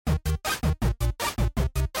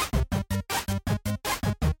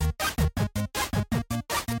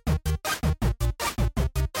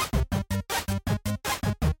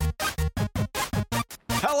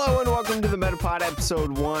welcome to the Metapod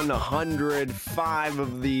episode 105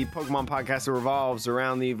 of the Pokemon podcast that revolves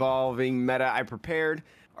around the evolving meta. I prepared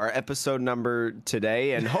our episode number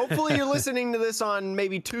today, and hopefully you're listening to this on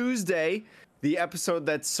maybe Tuesday, the episode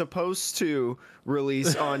that's supposed to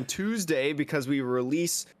release on Tuesday, because we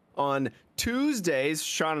release on Tuesdays.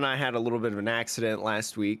 Sean and I had a little bit of an accident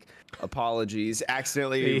last week. Apologies.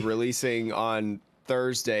 Accidentally releasing on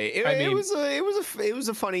Thursday. It was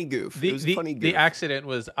a funny goof. The accident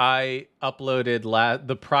was I uploaded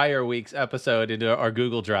the prior week's episode into our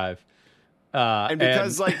Google Drive. And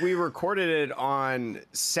because we recorded it on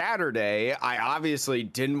Saturday, I obviously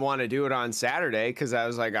didn't want to do it on Saturday because I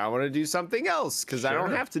was like, I want to do something else because I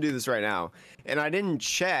don't have to do this right now. And I didn't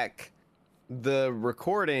check the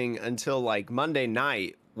recording until Monday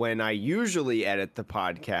night when I usually edit the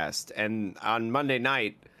podcast. And on Monday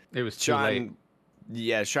night, it was too late.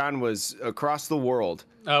 Yeah, Sean was across the world.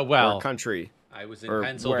 Oh, well. Or country. I was in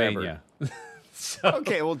Pennsylvania. So,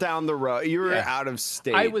 okay, well, down the road. You were out of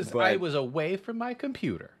state. I was away from my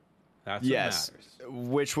computer. That's what matters.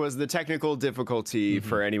 Which was the technical difficulty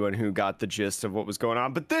for anyone who got the gist of what was going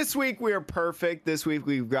on. But this week, we are perfect. This week,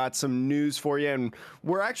 we've got some news for you. And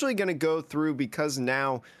we're actually going to go through, because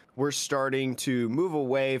now we're starting to move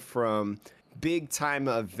away from big time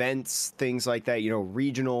events, things like that,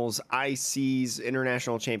 regionals, ICs,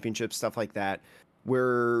 international championships, stuff like that.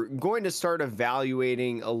 We're going to start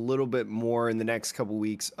evaluating a little bit more in the next couple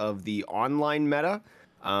weeks of the online meta,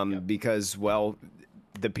 because, well,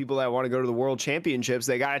 the people that want to go to the world championships,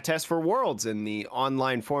 they got to test for worlds, and the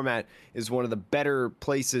online format is one of the better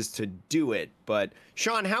places to do it. But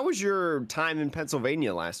Sean, how was your time in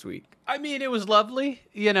Pennsylvania last week? I mean, it was lovely.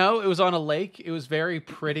 It was on a lake. It was very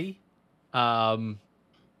pretty.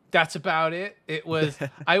 That's about it. It was,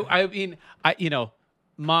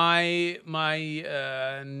 my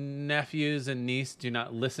nephews and niece do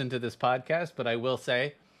not listen to this podcast, but I will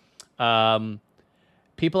say,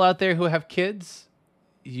 people out there who have kids,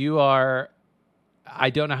 I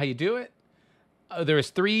don't know how you do it. There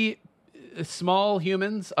is 3 small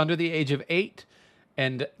humans under the age of 8,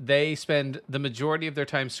 and they spend the majority of their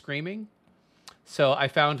time screaming. So I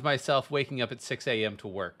found myself waking up at 6 a.m. to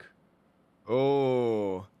work.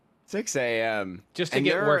 Oh, 6 a.m. Just to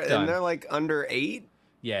get work done. And they're under 8?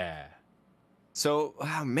 Yeah. So,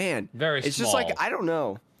 oh man. It's small. Just I don't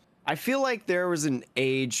know. I feel like there was an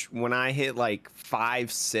age when I hit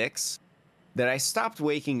 5, 6 that I stopped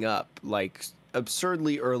waking up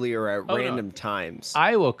absurdly earlier at random times.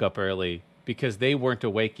 I woke up early because they weren't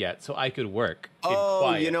awake yet, so I could work in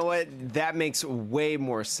quiet. You know what? That makes way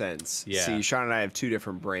more sense. Yeah. See, Sean and I have 2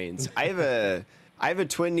 different brains. I have a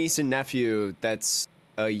twin niece and nephew that's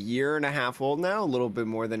a year and a half old now, a little bit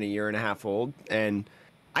more than a year and a half old, and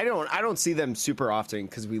I don't see them super often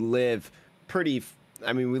because we live pretty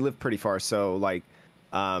far. So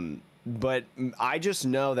but I just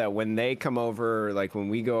know that when they come over, when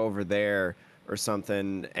we go over there or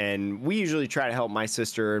something, and we usually try to help my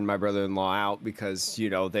sister and my brother-in-law out because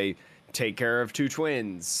they take care of 2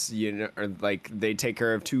 twins, or they take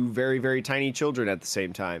care of 2 very, very tiny children at the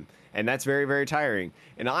same time. And that's very, very tiring.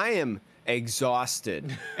 And I am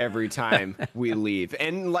exhausted every time we leave.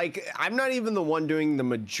 And I'm not even the one doing the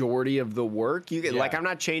majority of the work. I'm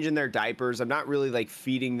not changing their diapers. I'm not really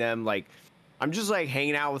feeding them. I'm just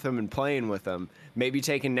hanging out with them and playing with them, maybe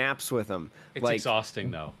taking naps with them. It's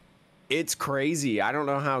exhausting though. It's crazy. I don't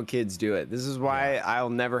know how kids do it. This is why I'll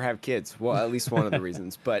never have kids. Well, at least one of the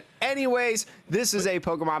reasons. But anyways, this is a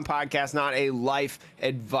Pokemon podcast, not a life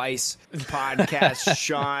advice podcast,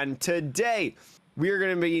 Sean. Today, we are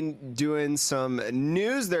going to be doing some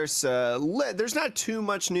news. There's not too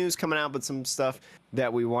much news coming out, but some stuff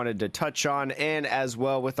that we wanted to touch on. And as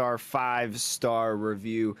well with our 5-star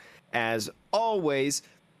review, as always,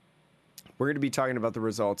 we're going to be talking about the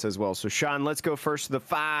results as well. So, Sean, let's go first to the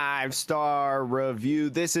 5-star review.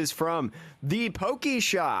 This is from The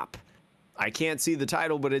Pokeshop. I can't see the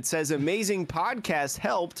title, but it says, amazing podcast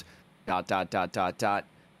helped, ... I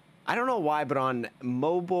don't know why, but on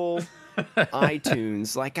mobile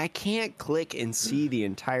iTunes, I can't click and see the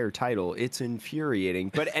entire title. It's infuriating.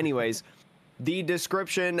 But anyways, the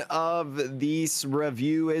description of this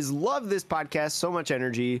review is, love this podcast, so much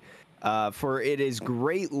energy. For it is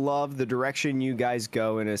great love the direction you guys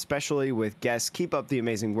go, and especially with guests. Keep up the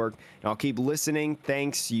amazing work, and I'll keep listening.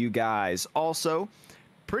 Thanks, you guys. Also,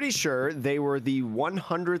 pretty sure they were the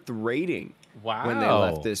 100th rating when they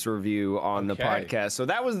left this review on the podcast. So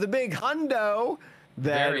that was the big hundo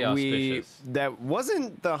that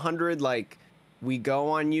wasn't the 100 we go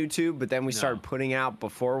on YouTube, but then we started putting out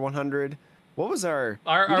before 100. What was our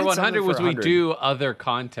Our did 100 something was for we 100. do other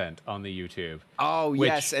content on the YouTube. Oh, which-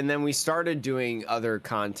 yes, and then we started doing other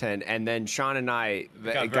content, and then Sean and I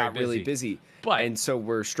got really busy, and so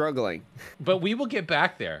we're struggling. But we will get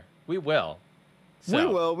back there. We will. So.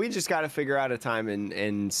 We will. We just got to figure out a time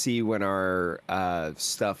and see when our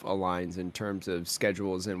stuff aligns in terms of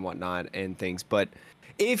schedules and whatnot and things. But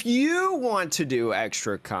if you want to do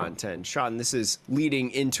extra content, Sean, this is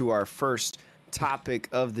leading into our first topic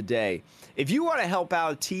of the day. If you want to help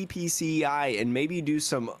out TPCI and maybe do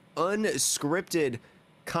some unscripted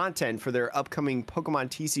content for their upcoming Pokemon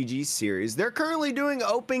TCG series, they're currently doing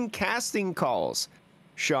open casting calls.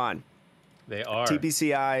 Sean, they are.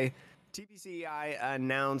 TPCI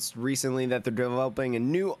announced recently that they're developing a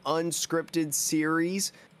new unscripted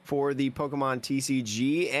series for the Pokemon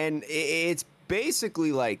TCG, and it's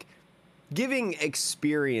basically like giving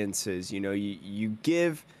experiences. You know, you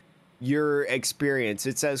give your experience.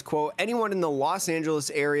 It says, quote, anyone in the Los Angeles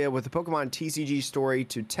area with a Pokemon TCG story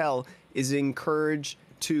to tell is encouraged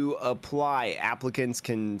to apply. Applicants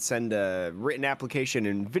can send a written application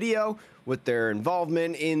and video with their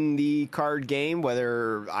involvement in the card game,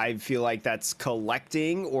 whether I feel like that's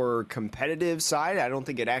collecting or competitive side. I don't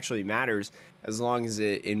think it actually matters as long as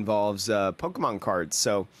it involves Pokemon cards.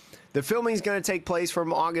 So the filming is going to take place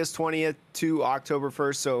from August 20th to October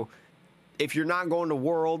 1st. So if you're not going to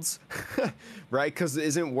Worlds, right? Because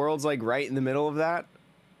isn't Worlds like right in the middle of that?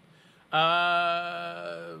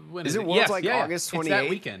 When is it it? Worlds Yes, like August 28th? It's that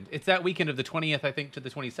weekend. It's that weekend of the 20th, I think, to the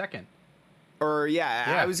 22nd. Or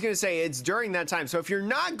I was going to say it's during that time. So if you're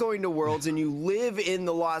not going to Worlds and you live in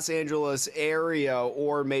the Los Angeles area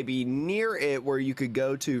or maybe near it where you could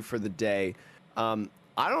go to for the day, I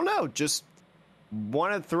don't know, just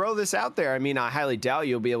want to throw this out there. I mean, I highly doubt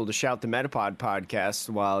you'll be able to shout the Metapod podcast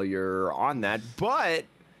while you're on that, but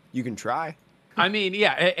you can try. I mean,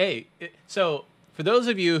 yeah. Hey, so for those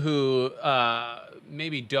of you who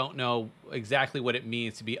maybe don't know exactly what it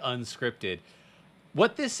means to be unscripted,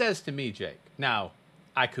 what this says to me, Jake, now,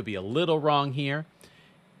 I could be a little wrong here,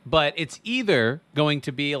 but it's either going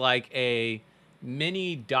to be like a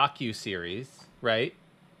mini docu-series, right,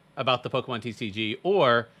 about the Pokemon TCG,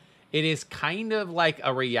 or it is kind of like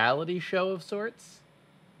a reality show of sorts,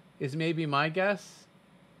 is maybe my guess.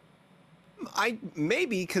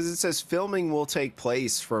 Maybe because it says filming will take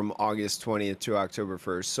place from August 20th to October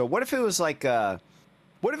 1st. So what if it was like have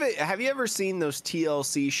you ever seen those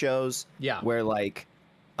TLC shows? Yeah. Where like,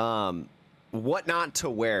 what not to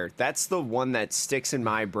wear? That's the one that sticks in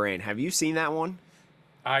my brain. Have you seen that one?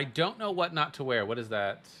 I don't know what not to wear. What is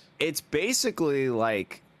that? It's basically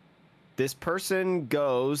like this person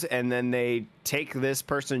goes and then they take this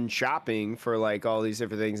person shopping for like all these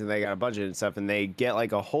different things and they got a budget and stuff and they get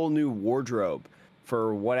like a whole new wardrobe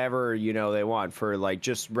for whatever, you know, they want for like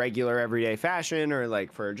just regular everyday fashion or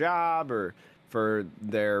like for a job or for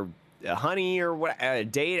their honey or what a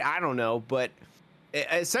date. I don't know. But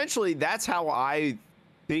essentially that's how I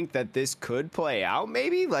think that this could play out.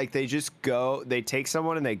 Maybe like they take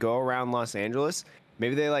someone and they go around Los Angeles.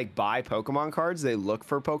 Maybe they like buy Pokemon cards, they look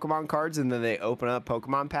for Pokemon cards, and then they open up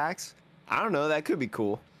Pokemon packs. I don't know. That could be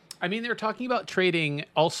cool. I mean, they're talking about trading.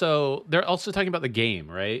 Also, they're also talking about the game,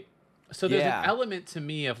 right? So there's an element to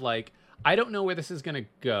me of like, I don't know where this is going to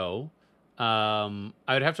go. I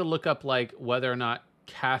would have to look up like whether or not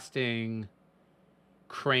casting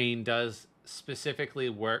Crane does specifically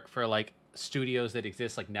work for like studios that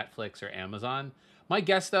exist like Netflix or Amazon. My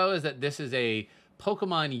guess, though, is that this is a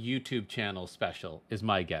Pokemon YouTube channel special, is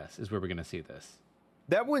my guess, is where we're going to see this.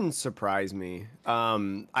 That wouldn't surprise me.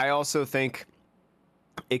 I also think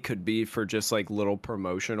it could be for just like little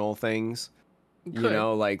promotional things, you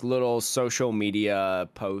know, like little social media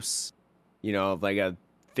posts, you know, like a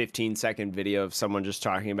 15-second video of someone just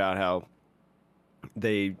talking about how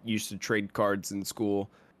they used to trade cards in school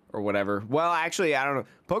or whatever. Well, actually, I don't know.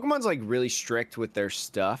 Pokemon's like really strict with their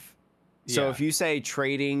stuff. So if you say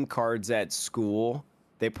trading cards at school,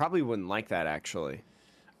 they probably wouldn't like that, actually.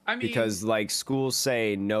 I mean, because like schools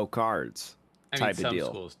say no cards type of deal.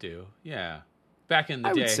 Some schools do, yeah. Back in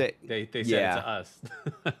the day, they said it to us.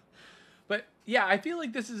 But yeah, I feel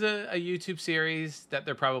like this is a YouTube series that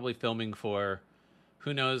they're probably filming for.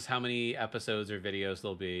 Who knows how many episodes or videos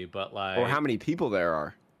there'll be, but like, or how many people there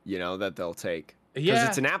are, you know, that they'll take. Because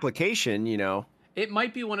it's an application, you know. It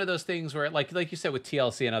might be one of those things where, like you said with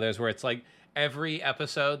TLC and others, where it's like every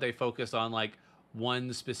episode they focus on like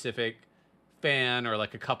one specific fan or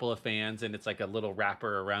like a couple of fans, and it's like a little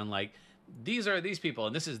wrapper around like these are these people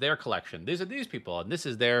and this is their collection. These are these people and this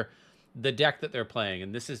is the deck that they're playing,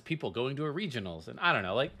 and this is people going to a regionals. And I don't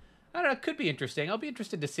know, it could be interesting. I'll be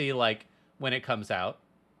interested to see like when it comes out.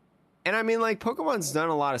 And I mean, like, Pokemon's done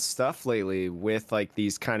a lot of stuff lately with like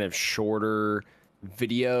these kind of shorter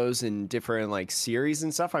videos and different like series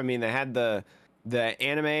and stuff. I mean, they had the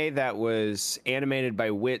anime that was animated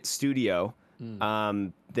by Wit Studio.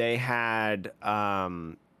 They had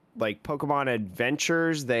like Pokemon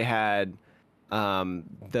Adventures. They had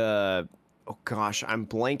the oh gosh, I'm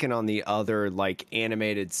blanking on the other like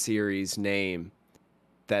animated series name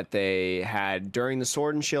that they had during the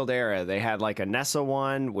Sword and Shield era. They had like a Nessa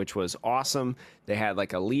one, which was awesome. They had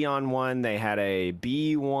like a Leon one. They had a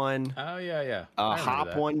B one. Oh yeah. A I remember Hop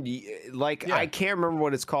that. one. Like, Yeah. I can't remember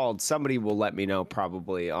what it's called. Somebody will let me know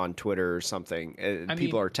probably on Twitter or something. People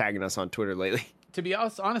mean- are tagging us on Twitter lately. To be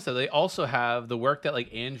honest, though, they also have the work that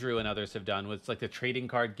like Andrew and others have done with like the Trading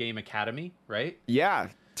Card Game Academy, right? Yeah,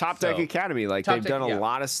 Top Deck So, Academy, like Top they've Deck- done a yeah.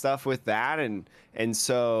 lot of stuff with that, and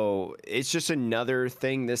so it's just another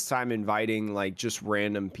thing this time inviting like just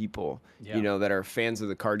random people, Yeah. you know, that are fans of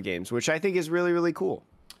the card games, which I think is really really cool.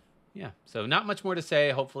 Yeah. So not much more to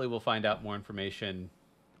say. Hopefully, we'll find out more information.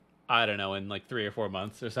 I don't know, in like 3 or 4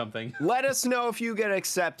 months or something. Let us know if you get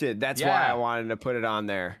accepted. That's why Yeah. I wanted to put it on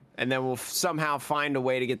there, and then we'll somehow find a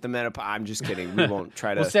way to get the meta. I'm just kidding. We won't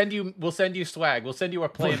try to. We'll send you swag. We'll send you our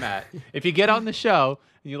playmat. If you get on the show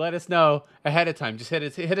and you let us know ahead of time, just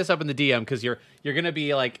hit us up in the DM because you're gonna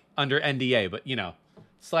be like under NDA, but you know,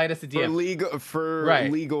 slide us a DM. For Right.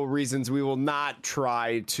 legal reasons, we will not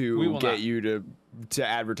try We to will get not. you to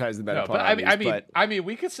advertise the meta. No, but I mean,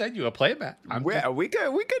 we could send you a playmat. Yeah, we could do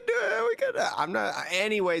it. We could. I'm not.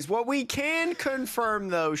 Anyways, what we can confirm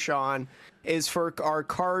though, Sean, is for our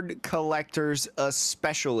card collectors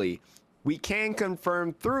especially, we can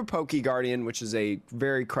confirm through PokeGuardian, which is a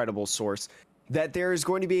very credible source, that there is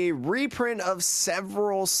going to be a reprint of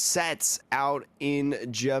several sets out in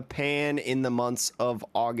Japan in the months of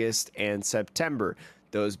August and September.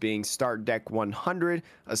 Those being Start Deck 100,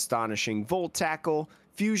 Astonishing Volt Tackle,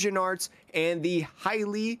 Fusion Arts, and the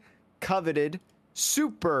highly coveted,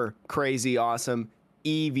 super crazy awesome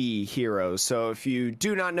Eevee Heroes. So if you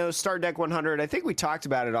do not know Start Deck 100, I think we talked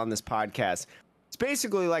about it on this podcast. It's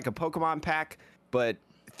basically like a Pokemon pack, but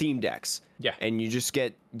theme decks. Yeah. And you just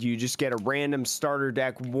get a random starter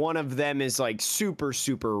deck. One of them is like super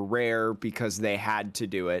super rare because they had to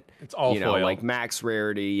do it. It's all foil. Like max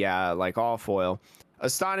rarity, yeah, like all foil.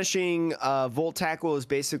 Astonishing Volt Tackle is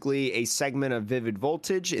basically a segment of Vivid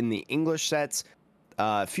Voltage in the English sets.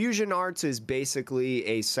 Fusion Arts is basically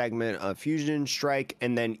a segment of Fusion Strike,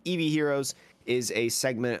 and then Eevee Heroes is a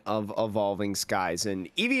segment of Evolving Skies. And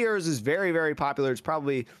Eevee Heroes is very, very popular. It's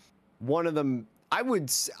probably one of them. I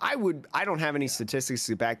don't have any statistics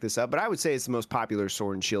to back this up, but I would say it's the most popular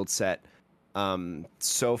Sword and Shield set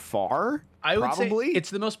so far. I would probably. say it's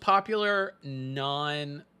the most popular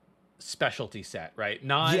non-specialty set, right?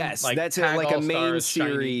 Yes, like that's Tag like a main All-Stars, Shiny,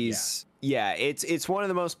 series. Yeah, it's one of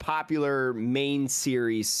the most popular main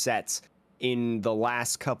series sets in the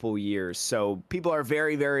last couple years. So people are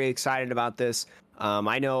very, very excited about this.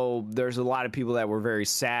 I know there's a lot of people that were very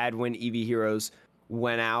sad when Eevee Heroes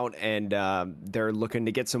went out, and they're looking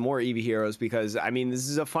to get some more Eevee Heroes because, I mean, this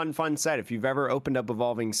is a fun set. If you've ever opened up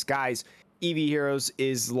Evolving Skies, Eevee Heroes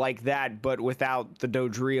is like that, but without the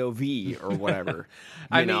Dodrio V or whatever.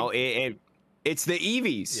 It's the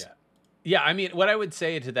Eevees. Yeah. Yeah, I mean, what I would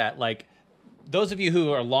say to that, like, those of you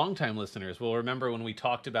who are longtime listeners will remember when we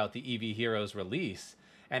talked about the Eevee Heroes release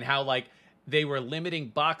and how, like, they were limiting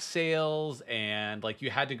box sales and, like, you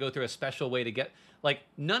had to go through a special way to get, like,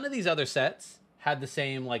 none of these other sets had the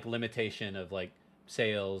same, like, limitation of, like,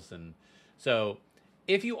 sales. And so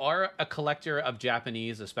if you are a collector of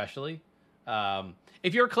Japanese, especially,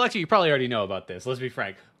 if you're a collector, you probably already know about this, let's be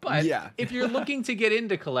frank. But Yeah. if you're looking to get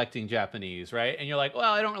into collecting Japanese, right, and you're like,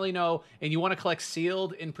 well, I don't really know, and you want to collect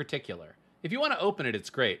sealed in particular, if you want to open it, it's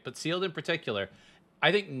great, but sealed in particular,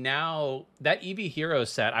 I think now that Eevee Hero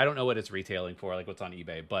set, I don't know what it's retailing for, like what's on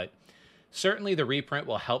eBay, but certainly the reprint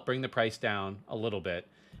will help bring the price down a little bit.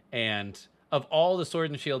 And of all the Sword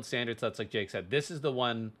and Shield standard sets, like Jake said, this is the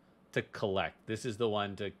one to collect. This is the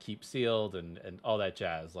one to keep sealed and all that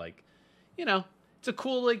jazz. Like, you know, it's a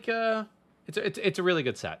cool, like, it's a really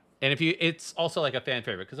good set. And it's also like a fan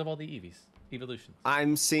favorite because of all the Eevees, evolutions.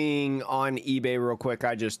 I'm seeing on eBay real quick.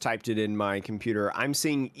 I just typed it in my computer. I'm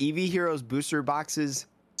seeing Eevee Heroes booster boxes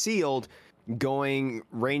sealed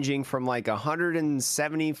ranging from like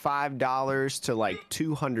 $175 to like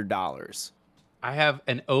 $200 I have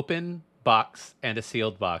an open box and a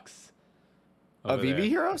sealed box of over Eevee there.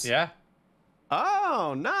 Heroes. Yeah.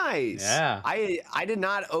 Oh, nice. Yeah. I did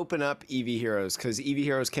not open up Eevee Heroes because Eevee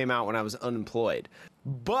Heroes came out when I was unemployed,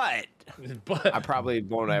 but But I probably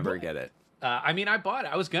won't ever get it. I mean, I bought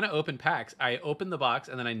it. I was gonna open packs. I opened the box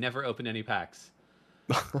and then I never opened any packs.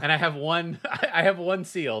 And I have one. I have one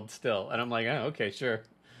sealed still, and I'm like, oh, okay, sure.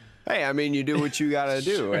 Hey, I mean, you do what you gotta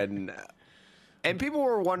do, Sure. and people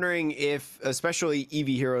were wondering if, especially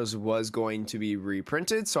Eevee Heroes, was going to be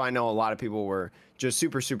reprinted. So I know a lot of people were just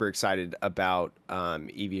super excited about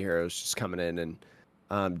Eevee Heroes just coming in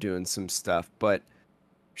and doing some stuff. But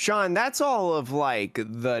Sean, that's all of like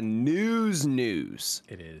the news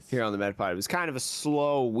It is. here on the Metapod. It was kind of a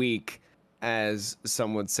slow week, as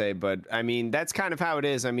some would say, but I mean, that's kind of how it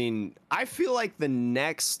is. I mean, I feel like the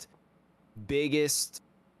next biggest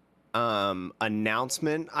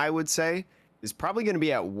announcement, I would say, is probably going to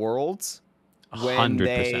be at Worlds when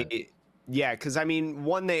 100%. yeah, because I mean,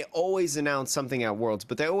 they always announce something at Worlds,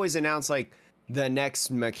 but they always announce like the next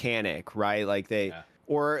mechanic, right? Like Yeah.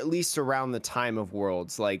 or at least around the time of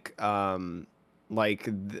Worlds, like the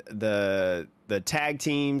tag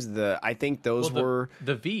teams, I think those were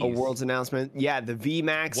the V's. a Worlds announcement. Yeah, the V Was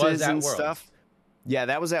Maxes at and Worlds. stuff. Yeah,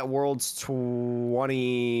 that was at Worlds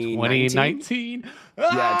 2019. 2019.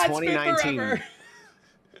 Yeah, It's been 2019. forever.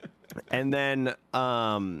 And then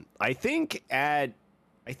I think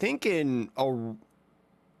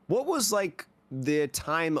what was like the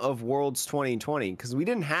time of Worlds 2020, because we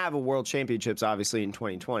didn't have a World Championships obviously in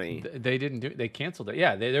 2020. They didn't do. They canceled it.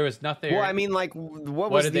 Yeah, there was nothing. Well, I mean, like, what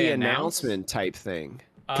What was did the they announce? announcement type thing?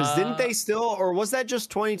 Because didn't they still, or was that just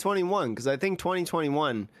 2021? Because I think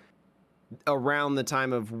 2021, around the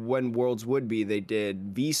time of when Worlds would be, they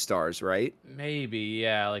did V Stars, right? Maybe,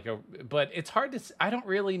 yeah, but it's hard to. I don't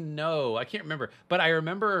really know. I can't remember, but I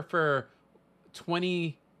remember for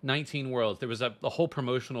 2019 Worlds, there was a whole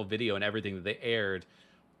promotional video and everything that they aired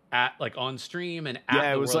at like on stream and at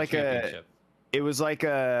Yeah, the it was World like Championship. It was like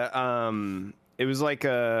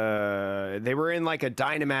they were in like a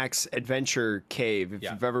Dynamax adventure cave, if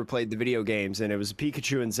Yeah. you've ever played the video games, and it was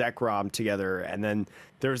Pikachu and Zekrom together, and then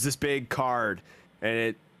there was this big card and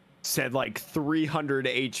it said like 300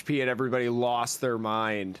 HP and everybody lost their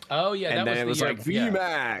mind. Oh yeah, And that then it was was the like year,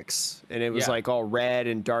 yeah. VMAX, and it was Yeah. like all red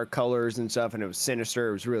and dark colors and stuff, and it was sinister.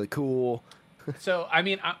 It was really cool. So I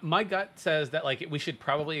mean, my gut says that like we should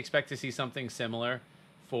probably expect to see something similar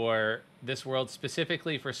for this world,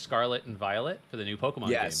 specifically for Scarlet and Violet for the new Pokemon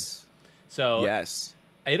game. Yes. So Yes.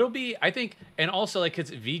 it'll be, I think, and also like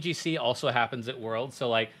because VGC also happens at World, so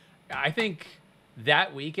like I think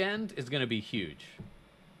that weekend is going to be huge.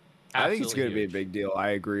 I think it's Absolutely going to be a huge. big deal. I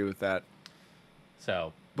agree with that.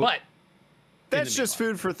 So, But- but That's the just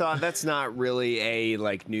meanwhile. food for thought. That's not really a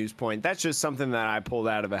like news point. That's just something that I pulled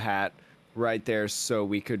out of a hat right there so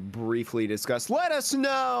we could briefly discuss. Let us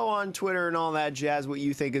know on Twitter and all that jazz what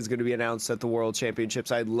you think is going to be announced at the World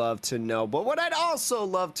Championships. I'd love to know. But what I'd also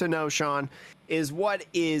love to know, Sean, is what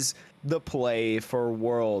is the play for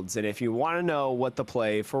Worlds? And if you want to know what the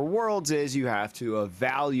play for Worlds is, you have to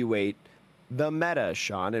evaluate the meta,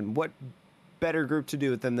 Sean. And what better group to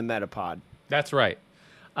do it than the Metapod? That's right.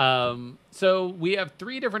 So we have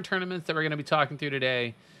 3 different tournaments that we're going to be talking through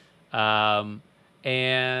today.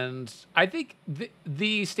 And I think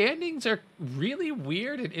the standings are really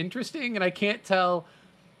weird and interesting, and I can't tell.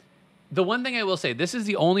 The one thing I will say, this is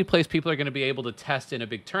the only place people are going to be able to test in a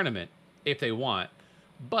big tournament if they want.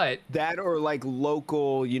 But That or like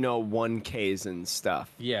local, 1Ks and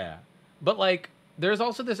stuff. yeah, but like there's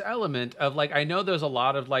also this element of like I know there's a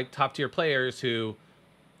lot of like top tier players who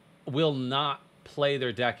will not play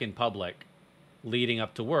their deck in public leading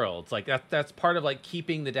up to Worlds. Like that's part of like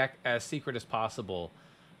keeping the deck as secret as possible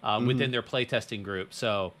within their playtesting group.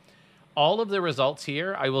 So all of the results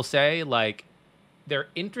here, I will say, like they're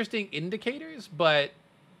interesting indicators, but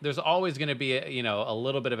there's always going to be a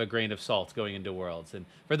little bit of a grain of salt going into Worlds. And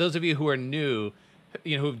for those of you who are new,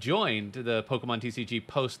 who've joined the Pokemon TCG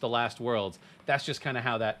post the last Worlds, that's just kind of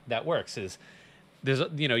how that works. Is there's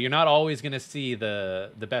you're not always going to see the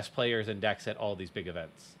best players and decks at all these big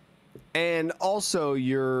events. And also,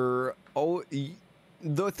 the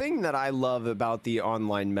thing that I love about the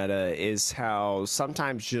online meta is how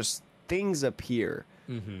sometimes just things appear,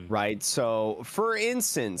 right? So, for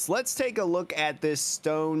instance, let's take a look at this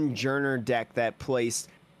Stone Journer deck that placed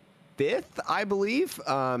 5th, I believe,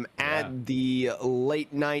 at the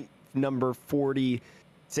late night number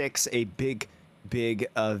 46, a big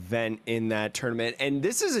event in that tournament. And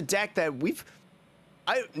this is a deck that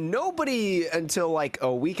nobody until like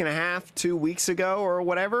a week and a half, 2 weeks ago or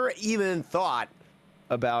whatever even thought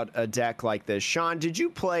about a deck like this. Sean, did you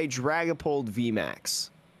play Dragapult VMAX?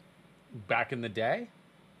 Back in the day,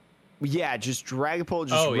 Yeah, just Dragapult,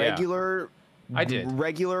 Yeah. regular. I did.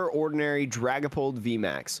 Regular, ordinary Dragapult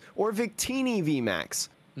VMAX or Victini VMAX.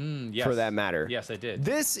 Yes. for that matter. Yes, I did.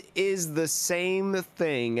 This is the same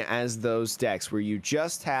thing as those decks where you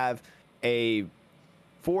just have a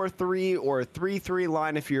 4-3 or a 3-3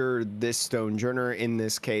 line if you're this Stonejourner in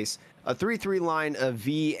this case. A 3-3 line of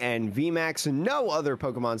V and VMAX, no other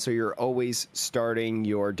Pokemon, so you're always starting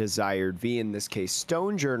your desired V, in this case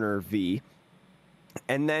Stonejourner V.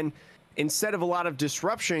 And then instead of a lot of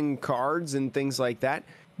disruption cards and things like that,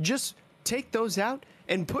 just take those out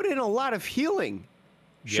and put in a lot of healing.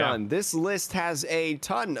 Sean, this list has a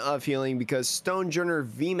ton of healing because Stonejourner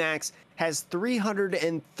VMAX has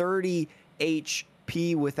 330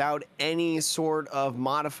 HP without any sort of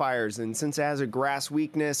modifiers. And since it has a grass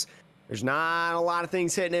weakness, there's not a lot of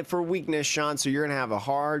things hitting it for weakness, Sean, so you're going to have a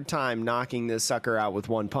hard time knocking this sucker out with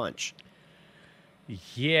one punch.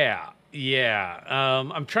 Yeah.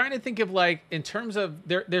 I'm trying to think of, like, in terms of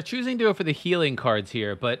they're choosing to go for the healing cards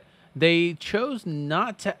here, but they chose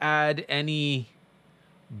not to add any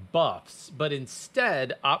buffs, but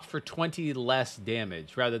instead opt for 20 less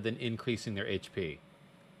damage rather than increasing their HP.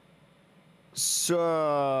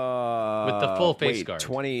 So with the full face guard.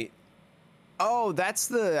 20. Oh, that's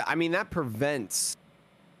the. I mean, that prevents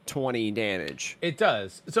 20 damage. It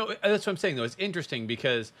does. So that's what I'm saying, though. It's interesting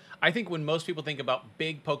because I think when most people think about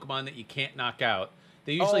big Pokemon that you can't knock out,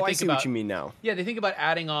 they usually think I see about what you mean now. Yeah, they think about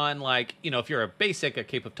adding on, like, you know, if you're a basic, a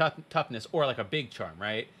Cape of Toughness, or like a big charm,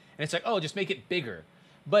 right? And it's like, oh, just make it bigger.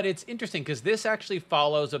 But it's interesting because this actually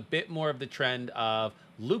follows a bit more of the trend of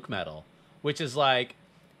Luke Metal, which is like,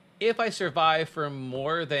 if I survive for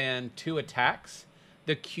more than 2 attacks,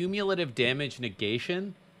 the cumulative damage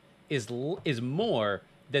negation is more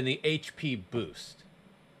than the HP boost.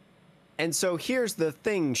 And so here's the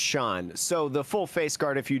thing, Sean. So the full face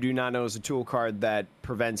guard, if you do not know, is a tool card that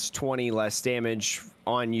prevents 20 less damage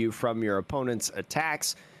on you from your opponent's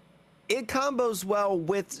attacks. It combos well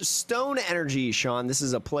with Stone Energy, Sean. This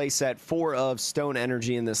is a playset 4 of Stone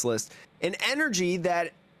Energy in this list. An energy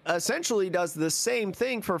that essentially does the same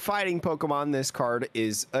thing for fighting Pokemon this card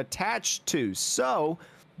is attached to. So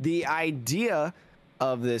the idea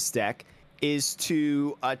of this deck is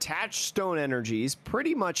to attach Stone Energies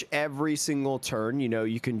pretty much every single turn. You know,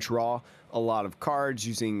 you can draw a lot of cards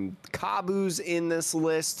using Kabus in this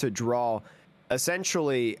list to draw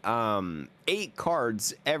essentially 8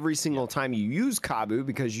 cards every single time you use Kabu,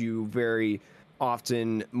 because you very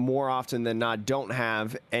often, more often than not, don't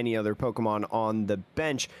have any other Pokemon on the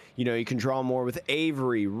bench. You know, you can draw more with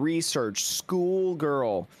Avery, Research,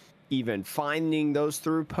 Schoolgirl, even finding those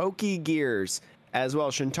through Pokegears as well.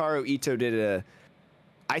 Shintaro Ito did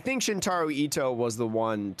I think Shintaro Ito was the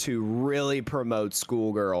one to really promote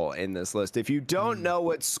Schoolgirl in this list. If you don't know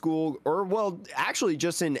what actually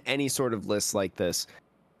just in any sort of list like this,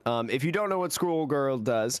 if you don't know what Schoolgirl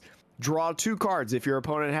does, draw 2 cards. If your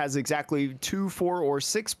opponent has exactly 2, 4, or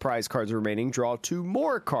 6 prize cards remaining, draw 2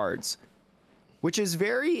 more cards, which is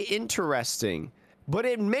very interesting, but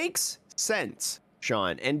it makes sense,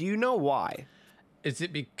 Sean. And do you know why? Is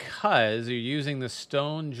it because you're using the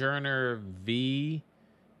Stonejourner V?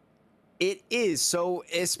 It is. So,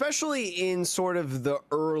 especially in sort of the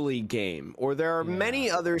early game, or there are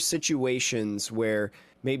many other situations where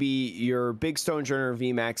maybe your big Stonejourner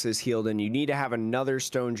VMAX is healed and you need to have another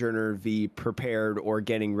Stonejourner V prepared or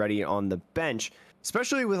getting ready on the bench,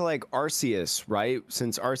 especially with like Arceus, right?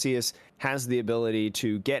 Since Arceus has the ability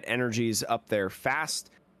to get energies up there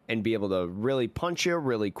fast and be able to really punch you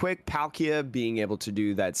really quick. Palkia being able to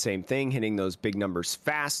do that same thing, hitting those big numbers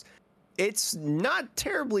fast. It's not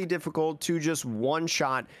terribly difficult to just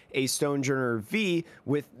one-shot a Stonejourner V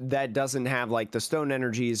with that doesn't have like the Stone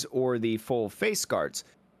Energies or the full face guards.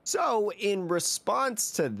 So in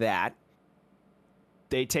response to that,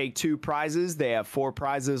 they take 2 prizes. They have 4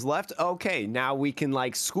 prizes left. Okay, now we can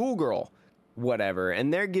like Schoolgirl, whatever.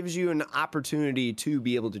 And there gives you an opportunity to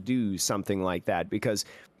be able to do something like that, because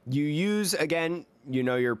you use, again, you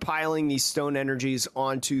know, you're piling these Stone Energies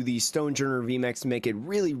onto the Stonejourner VMAX to make it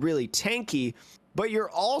really, really tanky, but you're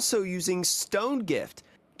also using Stone Gift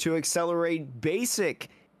to accelerate basic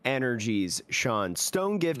energies, Sean.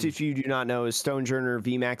 Stone Gift, if you do not know, is Stonejourner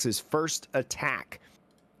VMAX's first attack.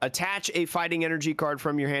 Attach a fighting energy card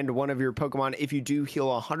from your hand to one of your Pokemon if you do heal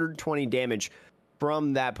 120 damage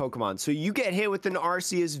from that Pokemon. So you get hit with an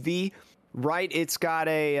Arceus V, right? It's got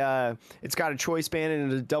a choice band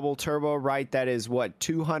and a double turbo, right? That is what,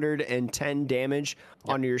 210 damage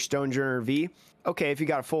on your Stonejourner V. Okay, if you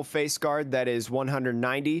got a full face guard, that is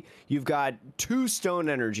 190. You've got 2 Stone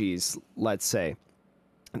Energies, let's say.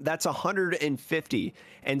 That's 150.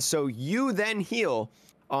 And so you then heal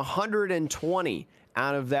 120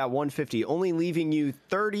 out of that 150, only leaving you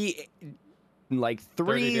 30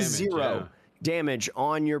 damage, damage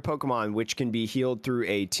on your Pokemon, which can be healed through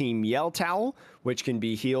a Team Yell Towel, which can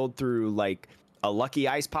be healed through like a Lucky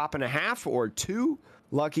Ice Pop and a half or 2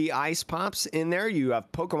 Lucky Ice Pops in there. You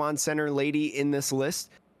have Pokemon Center Lady in this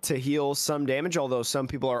list to heal some damage, although some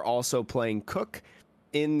people are also playing Cook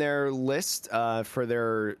in their list for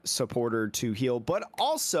their supporter to heal. But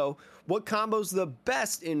also, what combos the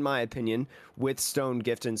best, in my opinion, with Stone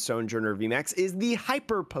Gift and Stonejourner VMAX is the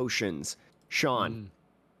Hyper Potions, Sean.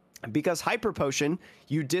 Because Hyper Potion,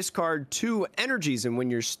 you discard 2 energies, and when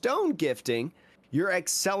you're Stone Gifting, you're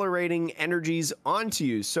accelerating energies onto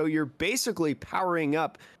you. So you're basically powering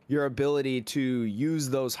up your ability to use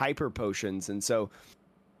those Hyper Potions. And so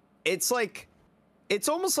it's like, it's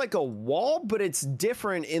almost like a wall, but it's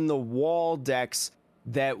different in the wall decks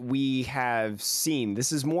that we have seen.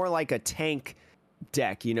 This is more like a tank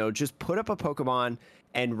deck, you know, just put up a Pokemon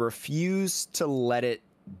and refuse to let it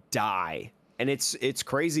die. And it's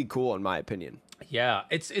crazy cool in my opinion. Yeah,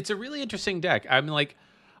 it's a really interesting deck. I'm like,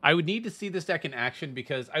 I would need to see this deck in action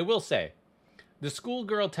because I will say the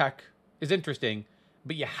Schoolgirl tech is interesting,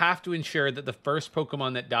 but you have to ensure that the first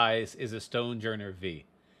Pokemon that dies is a Stonejourner V.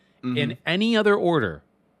 In any other order,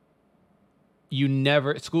 you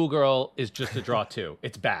never... Schoolgirl is just a draw 2.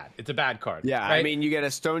 It's bad. It's a bad card. Yeah, right? I mean, you get a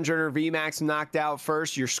Stonejourner VMAX knocked out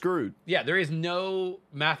first, you're screwed. Yeah, there is no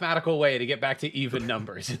mathematical way to get back to even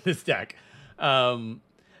numbers in this deck.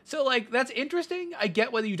 So, like, that's interesting. I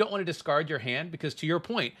get whether you don't want to discard your hand, because to your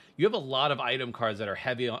point, you have a lot of item cards that are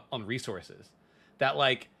heavy on resources. That,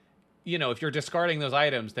 like, you know, if you're discarding those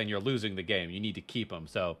items, then you're losing the game. You need to keep them.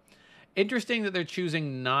 So, interesting that they're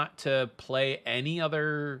choosing not to play any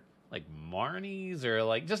other, like, Marnies or,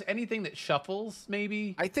 like, just anything that shuffles,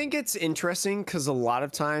 maybe. I think it's interesting because a lot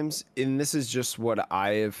of times, and this is just what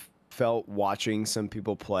I have felt watching some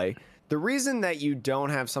people play, the reason that you don't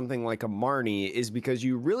have something like a Marnie is because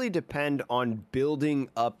you really depend on building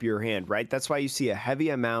up your hand, right? That's why you see a heavy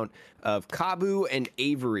amount of Kabu and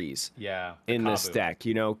Avery's in this deck,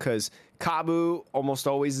 you know, because Kabu almost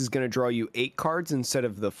always is going to draw you 8 cards instead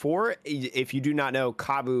of the 4. If you do not know,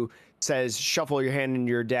 Kabu says shuffle your hand into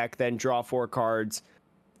your deck, then draw 4 cards.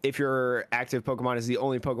 If your active Pokemon is the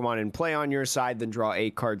only Pokemon in play on your side, then draw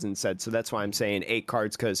 8 cards instead. So that's why I'm saying 8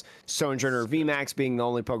 cards, because Stonejourner VMAX being the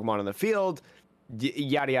only Pokemon on the field,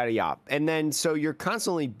 yada, yada, yada. And then so you're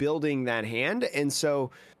constantly building that hand. And so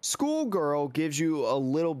Schoolgirl gives you a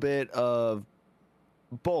little bit of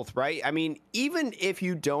both, right? I mean, even if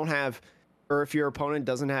you don't have, or if your opponent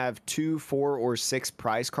doesn't have 2, 4, or 6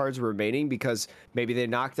 prize cards remaining because maybe they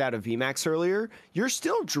knocked out a VMAX earlier, you're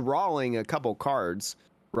still drawing a couple cards.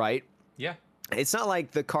 Right? Yeah. It's not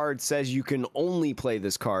like the card says you can only play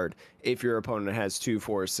this card if your opponent has 2,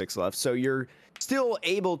 4, or 6 left. So you're still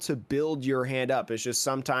able to build your hand up. It's just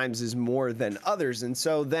sometimes is more than others. And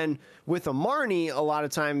so then with a Marnie, a lot of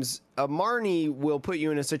times a Marnie will put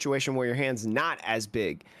you in a situation where your hand's not as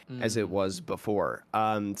big as it was before.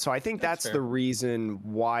 So I think that's the reason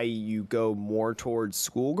why you go more towards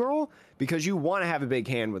Schoolgirl, because you want to have a big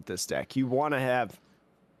hand with this deck. You want to have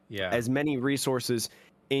as many resources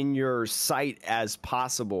in your sight as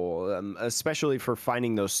possible, especially for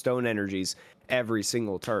finding those stone energies every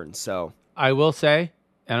single turn. So I will say,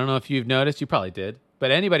 I don't know if you've noticed, you probably did, but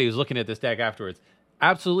anybody who's looking at this deck afterwards,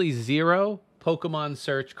 absolutely 0 Pokemon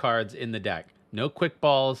search cards in the deck. No quick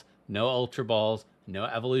balls, no ultra balls, no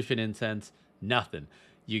evolution incense, nothing.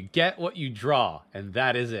 You get what you draw, and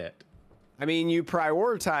that is it. I mean, you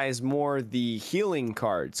prioritize more the healing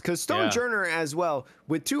cards, because Stonejourner as well,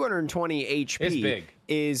 with 220 HP, it's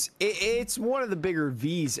big. It's one of the bigger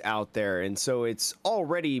Vs out there, and so it's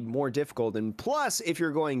already more difficult. And plus, if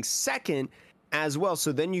you're going second as well,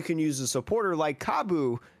 so then you can use a supporter like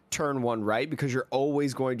Kabu turn 1, right? Because you're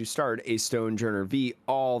always going to start a Stonejourner V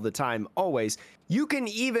all the time, always. You can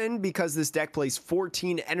even, because this deck plays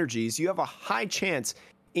 14 energies, you have a high chance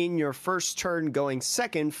in your first turn going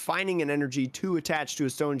second, finding an energy to attach to a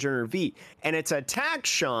Stonejourner V. And its attack,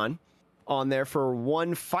 Sean, on there for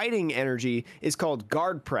 1 fighting energy is called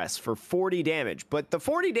Guard Press for 40 damage. But the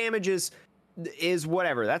 40 damage is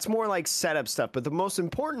whatever. That's more like setup stuff. But the most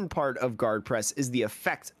important part of Guard Press is the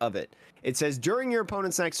effect of it. It says, during your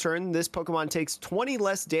opponent's next turn, this Pokemon takes 20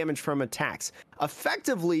 less damage from attacks,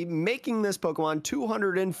 effectively making this Pokemon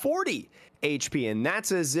 240 HP. And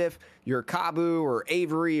that's as if your Kabu or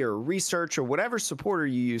Avery or Research or whatever supporter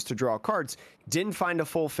you use to draw cards didn't find a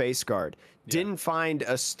full face guard, didn't find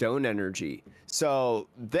a stone energy. So,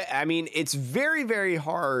 I mean, it's very, very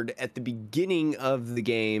hard at the beginning of the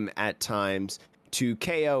game at times to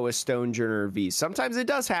KO a Stonejourner V. Sometimes it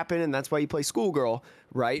does happen, and that's why you play Schoolgirl,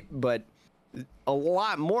 right? But a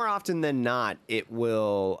lot more often than not,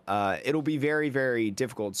 it'll be very, very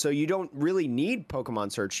difficult. So you don't really need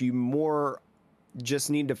Pokemon search. You more just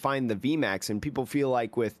need to find the VMAX. And people feel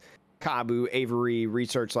like with Kabu, Avery,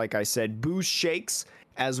 research, like I said, boost shakes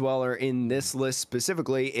as well are in this list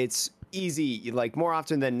specifically. It's easy. Like more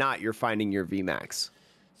often than not, you're finding your VMAX.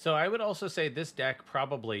 So I would also say this deck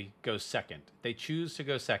probably goes second. They choose to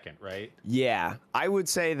go second, right? Yeah, I would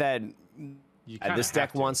say that this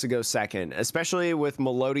deck wants to go second, especially with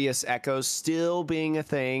Melodious Echoes still being a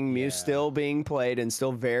thing, Mew still being played and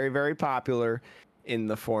still very, very popular in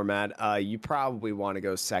the format. You probably want to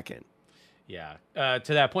go second. Yeah,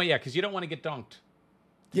 to that point, yeah, because you don't want to get dunked.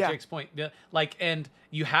 To Jake's point, like, and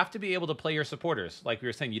you have to be able to play your supporters. Like we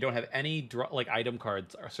were saying, you don't have any like item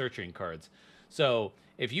cards or searching cards. So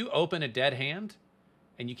if you open a dead hand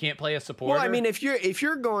and you can't play a supporter, well, I mean, if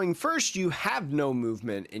you're going first, you have no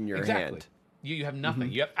movement in your hand. You have nothing.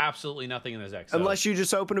 Mm-hmm. You have absolutely nothing in this deck. So. Unless you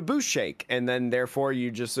just open a Boost Shake, and then therefore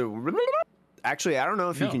you just... Actually, I don't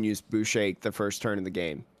know if you can use Boost Shake the first turn of the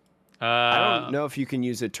game. I don't know if you can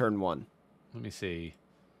use it turn 1. Let me see.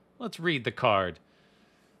 Let's read the card.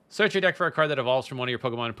 Search your deck for a card that evolves from one of your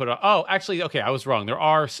Pokemon and put it on... Oh, actually, okay, I was wrong. There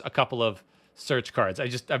are a couple of search cards.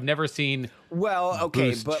 I've never seen... Well, okay,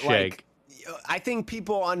 Boost but Shake. Like... I think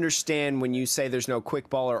people understand when you say there's no Quick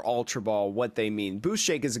Ball or Ultra Ball what they mean. Boost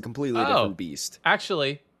Shake is a completely different beast.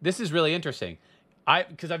 Actually, this is really interesting.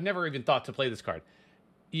 Because I've never even thought to play this card.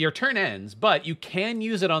 Your turn ends, but you can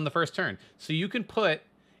use it on the first turn. So you can put,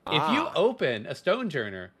 if you open a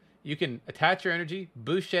Stonejourner, you can attach your energy,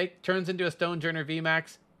 Boost Shake, turns into a Stonejourner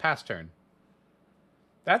VMAX, pass turn.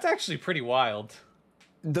 That's actually pretty wild.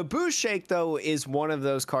 The Boost Shake, though, is one of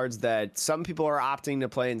those cards that some people are opting to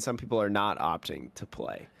play and some people are not opting to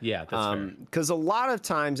play. Yeah, that's fair. Because a lot of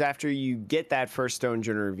times after you get that first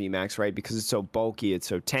Stonejourner VMAX, right, because it's so bulky, it's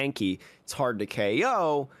so tanky, it's hard to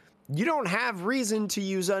KO, you don't have reason to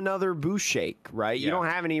use another Boost Shake, right? Yeah. You don't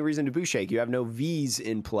have any reason to Boost Shake. You have no Vs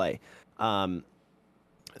in play.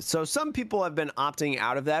 So some people have been opting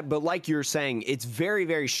out of that, but like you're saying, it's very,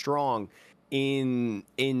 very strong in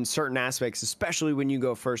certain aspects, especially when you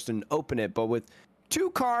go first and open it. But with 2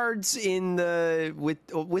 cards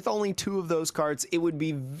with only 2 of those cards, it would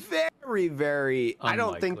be very, very unlikely. I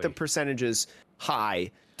don't think the percentage is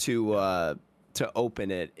high to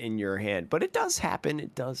open it in your hand. But it does happen.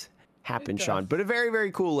 It does happen, Sean. But a very,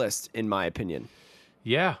 very cool list, in my opinion.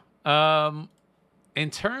 Yeah. In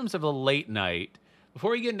terms of the late night,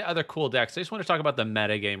 before we get into other cool decks, I just want to talk about the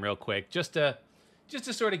meta game real quick, just to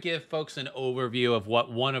sort of give folks an overview of what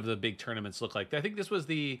one of the big tournaments looked like. I think this was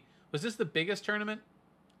was this the biggest tournament?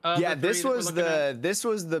 Yeah, this was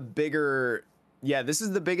the bigger. Yeah, this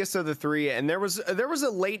is the biggest of the 3, and there was a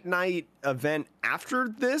late night event after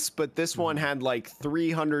this, but this one had like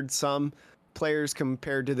 300 some players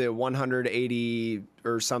compared to the 180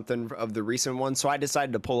 or something of the recent one. So I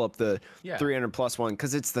decided to pull up the 300 plus one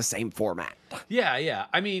because it's the same format. Yeah.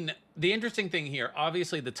 I mean, the interesting thing here,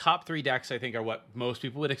 obviously the top 3 decks I think are what most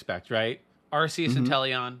people would expect, right? Arceus,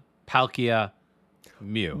 Inteleon, Palkia,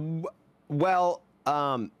 Mew. Well,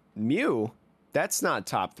 Mew, that's not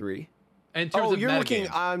top 3. In terms of you're looking. Metagame.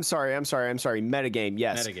 I'm sorry. Metagame.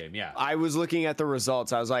 Yes. Metagame. Yeah. I was looking at the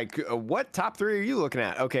results. I was like, "What top 3 are you looking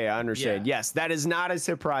at?" Okay, I understand. Yeah. Yes, that is not a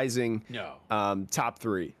surprising. No. Top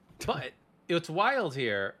 3. But what's wild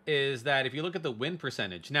here is that if you look at the win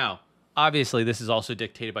percentage, now obviously this is also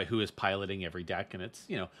dictated by who is piloting every deck, and it's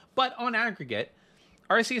But on aggregate,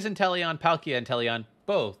 Arceus, Inteleon, Palkia, and Inteleon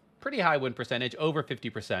both pretty high win percentage, over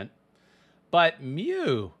 50%. But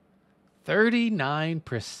Mew.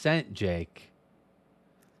 39%, Jake.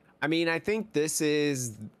 I mean, I think this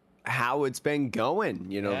is how it's been going,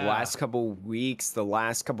 the last couple weeks, the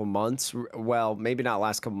last couple months. Well, maybe not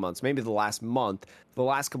last couple months, maybe the last month, the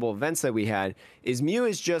last couple events that we had, is Mew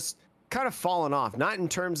is just kind of fallen off. Not in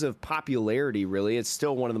terms of popularity, really. It's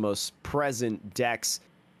still one of the most present decks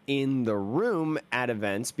in the room at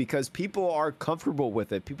events because people are comfortable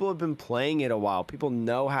with it. People have been playing it a while. People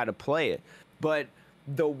know how to play it. But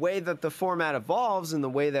the way that the format evolves and the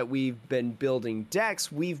way that we've been building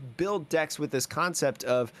decks, we've built decks with this concept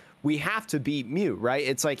of we have to beat Mew, right?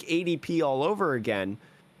 It's like ADP all over again,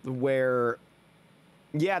 where,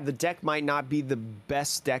 yeah, the deck might not be the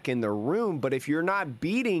best deck in the room, but if you're not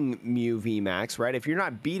beating Mew VMAX, right? If you're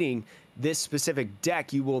not beating this specific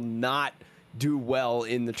deck, you will not do well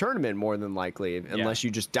in the tournament more than likely, unless you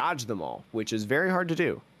just dodge them all, which is very hard to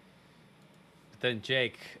do. Then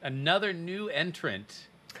Jake, another new entrant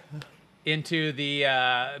into the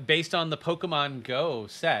based on the Pokemon Go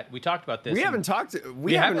set. We talked about this. We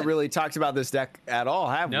haven't really talked about this deck at all,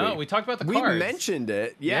 have we? No, we talked about the cards. We mentioned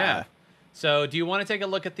it. Yeah. So do you want to take a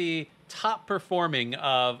look at the top performing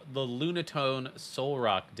of the Lunatone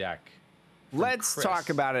Solrock deck? Let's Chris? talk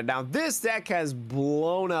about it now. This deck has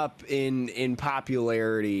blown up in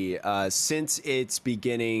popularity since its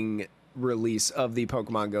beginning release of the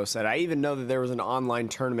Pokemon Go set. I even know that there was an online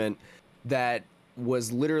tournament that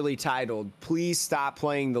was literally titled "Please Stop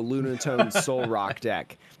Playing the Lunatone Solrock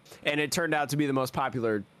Deck," and it turned out to be the most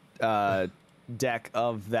popular deck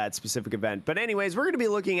of that specific event. But anyways, we're going to be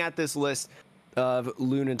looking at this list of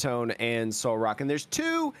Lunatone and Solrock, and there's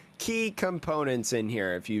two key components in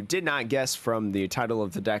here. If you did not guess from the title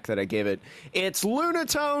of the deck that I gave it, it's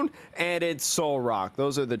Lunatone and it's Solrock.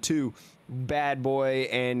 Those are the two bad boy,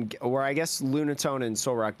 and where I guess Lunatone and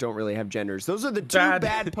Solrock don't really have genders. Those are the two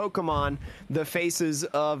bad Pokemon, the faces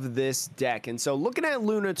of this deck. And so looking at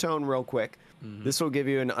Lunatone real quick, this will give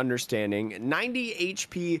you an understanding. 90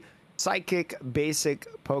 HP Psychic basic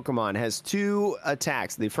Pokemon, has 2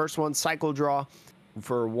 attacks. The first one, Cycle Draw,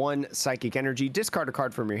 for 1 Psychic Energy. Discard a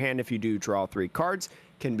card from your hand. If you do, draw 3 cards.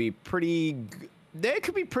 Can be pretty... It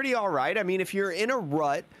could be pretty all right. I mean, if you're in a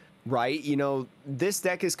rut, right, you know, this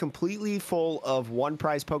deck is completely full of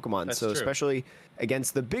one-prize Pokemon. That's so true. especially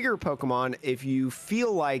against the bigger Pokemon, if you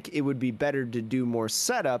feel like it would be better to do more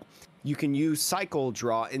setup, you can use Cycle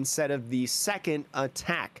Draw instead of the second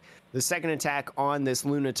attack. The second attack on this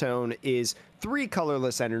Lunatone is 3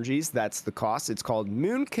 colorless energies. That's the cost. It's called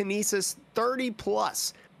Moon Kinesis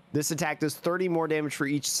 30+. This attack does 30 more damage for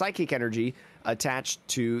each psychic energy attached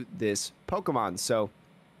to this Pokemon. So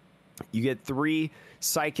you get 3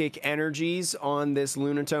 psychic energies on this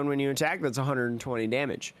Lunatone when you attack. That's 120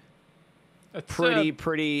 damage. That's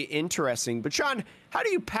Pretty interesting. But Sean, how do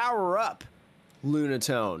you power up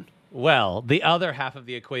Lunatone? Well, the other half of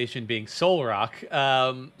the equation being Solrock.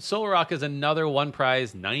 Solrock is another one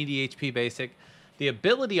prize, 90 HP basic. The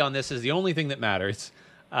ability on this is the only thing that matters.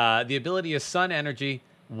 The ability is Sun Energy.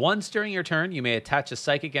 Once during your turn, you may attach a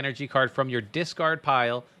Psychic Energy card from your discard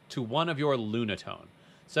pile to one of your Lunatone.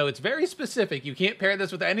 So it's very specific. You can't pair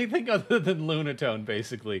this with anything other than Lunatone,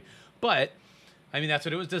 basically. But, I mean, that's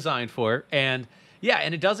what it was designed for. And, yeah,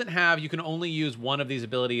 and it doesn't have... You can only use one of these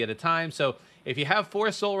ability at a time. So if you have 4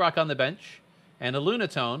 Solrock on the bench and a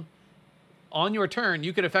Lunatone, on your turn,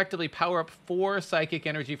 you could effectively power up 4 Psychic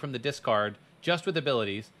Energy from the discard just with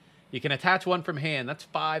abilities. You can attach 1 from hand. That's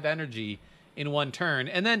 5 energy in 1 turn.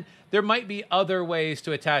 And then there might be other ways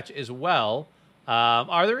to attach as well.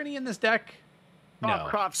 Are there any in this deck? No.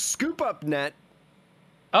 Croft Scoop Up Net.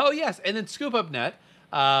 Oh, yes. And then Scoop Up Net.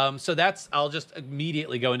 So that's, I'll just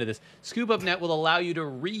immediately go into this. Scoop Up Net will allow you to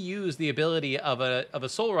reuse the ability of a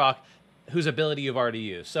Solrock whose ability you've already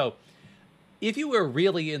used. So if you were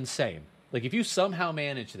really insane, like if you somehow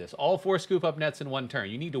manage this, all 4 Scoop Up Nets in 1 turn,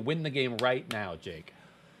 you need to win the game right now, Jake.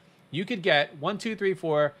 You could get 1, 2, 3,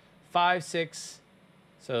 4, 5, 6.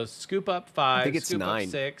 So Scoop Up 5, I think it's Scoop 9. Up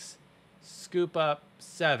 6, Scoop Up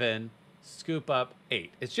 7, Scoop Up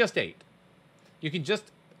 8. It's just 8. You can just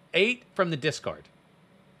 8 from the discard.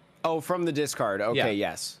 Oh, from the discard. Okay, Yeah.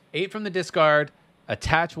 yes. 8 from the discard,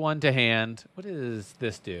 attach 1 to hand. What does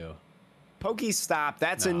this do? Pokestop,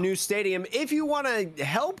 that's a No. new stadium. If you want to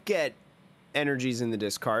help get energies in the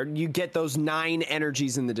discard, you get those 9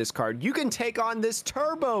 energies in the discard. You can take on this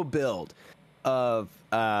turbo build of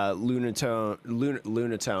Lunatone.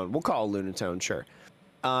 Lunatone. We'll call it Lunatone, sure.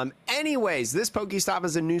 Anyways, this Pokestop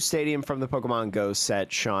is a new stadium from the Pokemon Go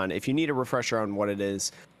set, Sean. If you need a refresher on what it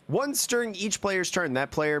is, once during each player's turn, that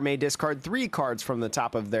player may discard 3 cards from the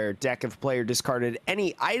top of their deck. If a player discarded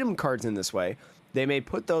any item cards in this way, they may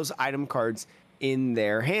put those item cards in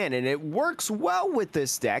their hand. And it works well with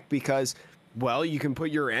this deck because, well, you can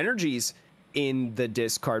put your energies in the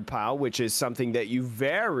discard pile, which is something that you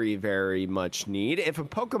very, very much need. If a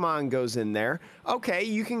Pokemon goes in there, okay,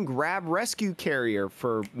 you can grab Rescue Carrier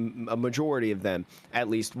for a majority of them, at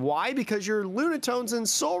least. Why? Because your Lunatones and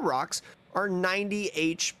Solrocks are 90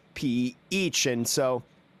 HP each. And so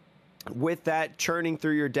with that churning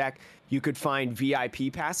through your deck, you could find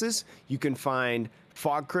VIP passes, you can find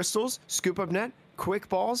Fog Crystals, Scoop Up Net, Quick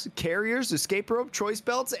Balls, Carriers, Escape Rope, Choice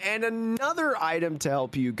Belts, and another item to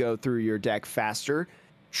help you go through your deck faster,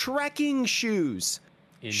 Trekking Shoes.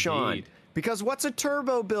 Indeed. Sean, because what's a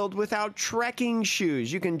turbo build without Trekking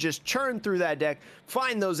Shoes? You can just churn through that deck,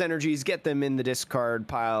 find those energies, get them in the discard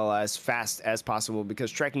pile as fast as possible, because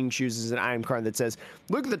Trekking Shoes is an item card that says,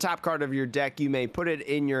 look at the top card of your deck, you may put it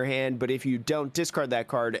in your hand, but if you don't, discard that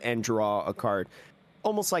card and draw a card.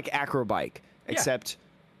 Almost like Acrobike, except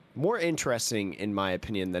more interesting, in my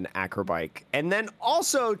opinion, than Acrobike. And then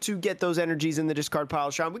also to get those energies in the discard pile,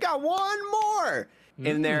 Sean, we got one more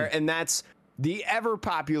in there, and that's The ever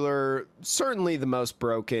popular, certainly the most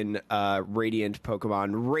broken Radiant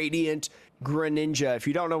Pokemon, Radiant Greninja. If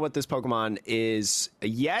you don't know what this Pokemon is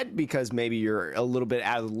yet, because maybe you're a little bit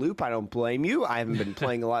out of the loop, I don't blame you. I haven't been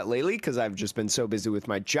playing a lot lately because I've just been so busy with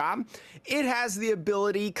my job. It has the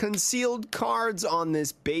ability concealed cards on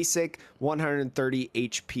this basic 130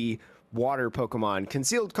 HP water Pokemon.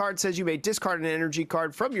 Concealed card says you may discard an energy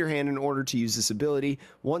card from your hand in order to use this ability.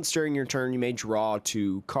 Once during your turn, you may draw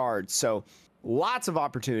 2 cards. So lots of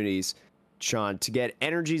opportunities, Sean, to get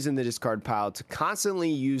energies in the discard pile, to constantly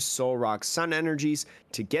use Solrock Sun energies,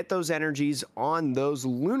 to get those energies on those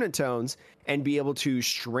Lunatones and be able to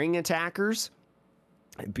string attackers,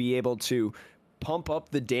 be able to pump up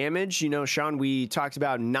the damage. You know, Sean, we talked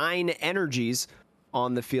about 9 energies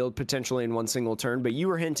on the field potentially in one single turn, but you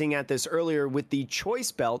were hinting at this earlier with the Choice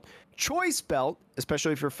Belt. Choice Belt,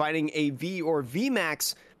 especially if you're fighting a V or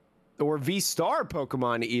VMAX or V-Star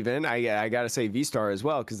Pokemon even, I gotta say V-Star as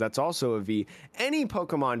well, because that's also a V. Any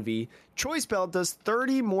Pokemon V, Choice Belt does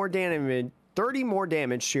 30 more damage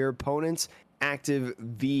to your opponent's active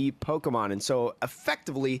V Pokemon. And so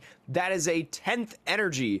effectively, that is a 10th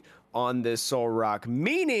energy on this Solrock,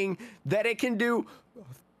 meaning that it can do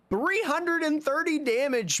 330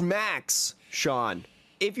 damage max, Sean,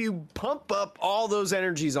 if you pump up all those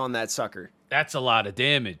energies on that sucker. That's a lot of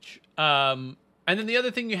damage. And then the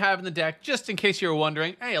other thing you have in the deck, just in case you were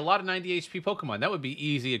wondering, hey, a lot of 90 HP Pokemon. That would be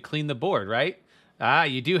easy to clean the board, right?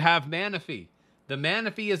 You do have Manaphy. The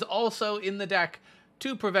Manaphy is also in the deck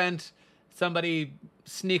to prevent somebody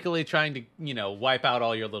sneakily trying to, wipe out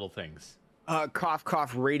all your little things. Cough,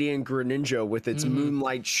 cough, Radiant Greninja with its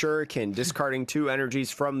Moonlight Shuriken, discarding 2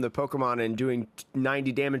 energies from the Pokemon and doing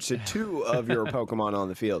 90 damage to 2 of your Pokemon on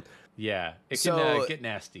the field. Yeah, it can get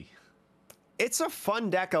nasty. It's a fun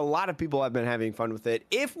deck. A lot of people have been having fun with it.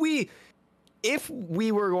 If we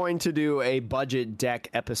were going to do a budget deck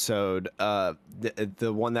episode,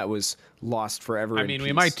 the one that was lost forever. I mean,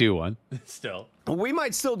 we might do one still. We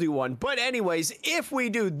might still do one. But anyways, if we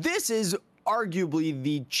do, this is arguably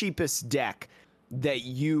the cheapest deck that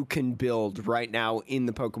you can build right now in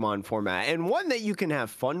the Pokemon format, and one that you can have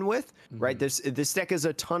fun with, right? This deck is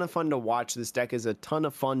a ton of fun to watch. This deck is a ton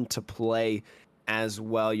of fun to play as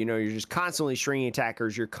well. You know, you're just constantly stringing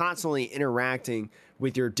attackers. You're constantly interacting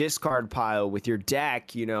with your discard pile, with your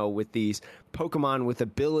deck, with these Pokemon with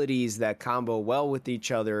abilities that combo well with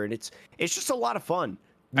each other. And it's just a lot of fun,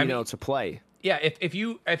 to play. Yeah, if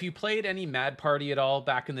you played any Mad Party at all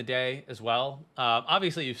back in the day as well,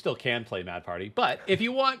 obviously you still can play Mad Party, but if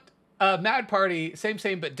you want Mad Party,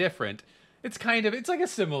 same but different, it's like a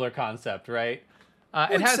similar concept, right?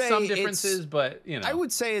 It has some differences, but I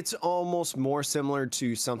would say it's almost more similar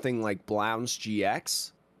to something like Blounce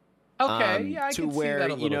GX. Okay, yeah, I can see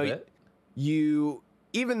that a little bit. You,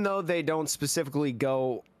 even though they don't specifically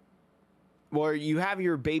go. Well, you have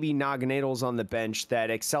your baby Naganadels on the bench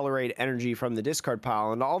that accelerate energy from the discard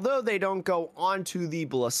pile, and although they don't go onto the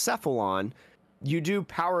Blacephalon, you do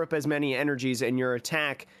power up as many energies, and your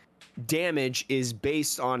attack damage is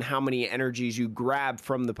based on how many energies you grab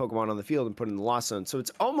from the Pokemon on the field and put in the Lost Zone. So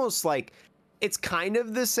it's almost like it's kind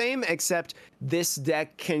of the same, except this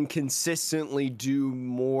deck can consistently do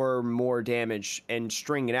more damage and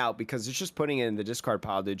string it out because it's just putting it in the discard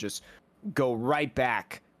pile to just go right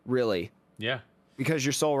back, really. Yeah. Because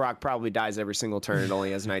your Solrock probably dies every single turn. It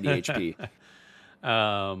only has 90 HP.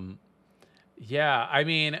 Yeah, I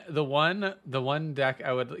mean, the one deck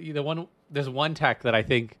there's one tech that I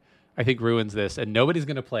think ruins this, and nobody's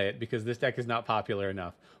going to play it because this deck is not popular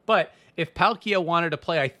enough. But if Palkia wanted to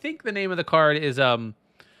play, I think the name of the card is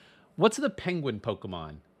what's the penguin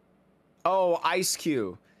Pokemon? Oh,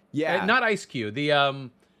 Ice-Q. Yeah. Not Ice-Q. The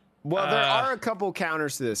Well, there are a couple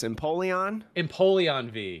counters to this. Empoleon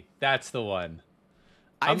V. That's the one.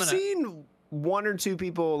 I've seen 1 or 2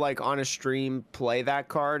 people like on a stream play that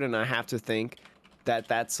card, and I have to think that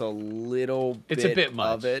that's a little it's a bit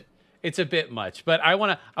much of it. It's a bit much, but I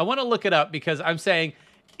wanna look it up because I'm saying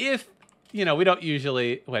if we don't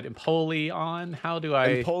usually Empoleon. How do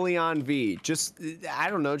I Empoleon V? Just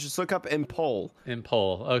I don't know. Just look up Empole.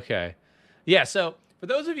 Okay. Yeah. So for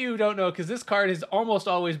those of you who don't know, because this card has almost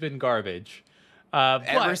always been garbage.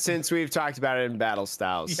 Ever since we've talked about it in Battle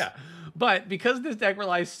Styles. Yeah. But because this deck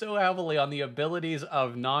relies so heavily on the abilities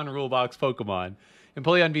of non-rule box Pokemon,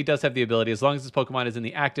 Empoleon V does have the ability. As long as this Pokemon is in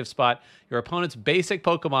the active spot, your opponent's basic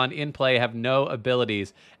Pokemon in play have no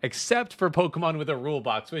abilities, except for Pokemon with a rule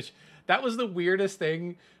box, which that was the weirdest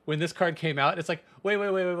thing when this card came out. It's like,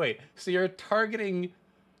 wait. So you're targeting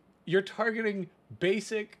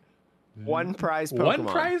basic one prize Pokemon. One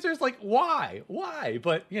prizers? Like, why?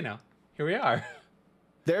 But, here we are.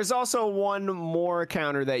 There's also one more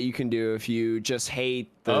counter that you can do if you just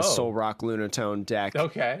hate the Solrock Lunatone deck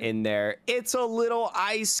in there. It's a little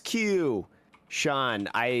Ice Cube. Sean,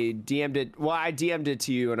 I DM'd it. Well, I DM'd it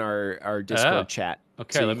to you in our Discord chat.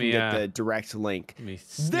 Okay, so let me get the direct link. Let me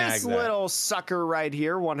snag this that. little sucker right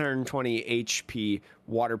here, 120 HP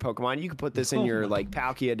water Pokemon. You can put this in your like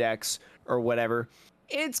Palkia decks or whatever.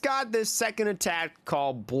 It's got this second attack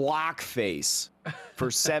called Block Face for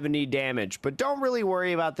 70 damage, but don't really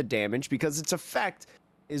worry about the damage because its effect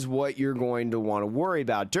is what you're going to want to worry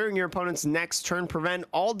about. During your opponent's next turn, prevent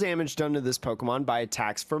all damage done to this Pokemon by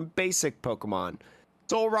attacks from basic Pokemon.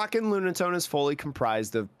 Solrock and Lunatone is fully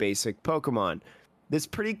comprised of basic Pokemon. This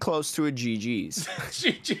pretty close to a GG's.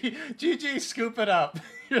 GG, scoop it up.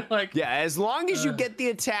 You're like, yeah, as long as you get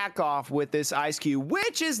the attack off with this Ice Cube,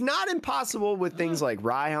 which is not impossible with things like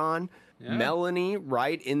Raihan, Melanie,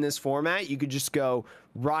 right, in this format. You could just go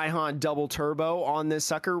Raihan double turbo on this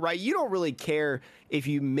sucker, right? You don't really care if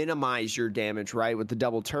you minimize your damage, right, with the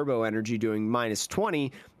double turbo energy doing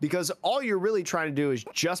 -20, because all you're really trying to do is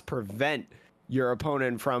just prevent your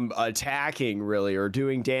opponent from attacking, really, or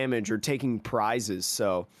doing damage or taking prizes.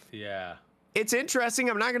 So yeah, it's interesting.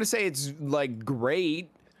 I'm not going to say it's like great.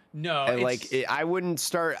 No, I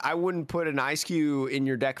wouldn't put an Ice Cube in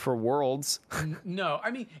your deck for Worlds. No,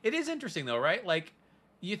 I mean, it is interesting though, right? Like,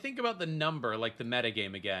 you think about the number, like the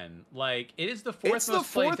metagame again. Like, it is the fourth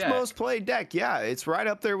most played deck. Yeah, it's right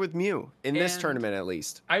up there with Mew in this tournament, at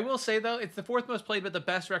least. I will say though, it's the fourth most played, but the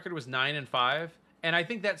best record was 9-5, and I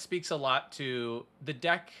think that speaks a lot to the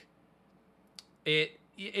deck. It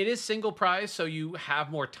is single prize, so you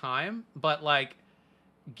have more time, but like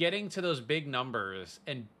getting to those big numbers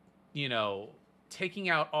and, you know, taking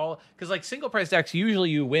out all, because like single prize decks,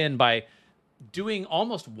 usually you win by doing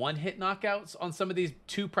almost one-hit knockouts on some of these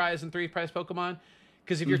 2 prize and 3 prize Pokemon.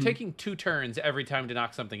 Because if you're taking 2 turns every time to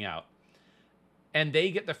knock something out, and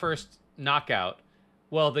they get the first knockout,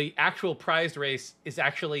 well, the actual prized race is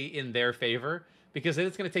actually in their favor, because then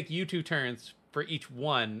it's going to take you 2 turns for each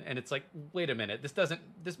one, and it's like, wait a minute,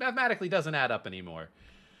 this mathematically doesn't add up anymore.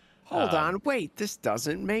 Hold on, wait, this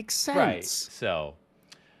doesn't make sense. Right. So,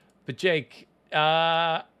 but Jake,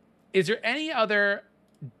 is there any other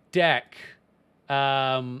deck,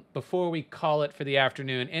 before we call it for the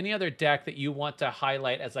afternoon, any other deck that you want to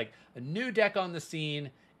highlight as like a new deck on the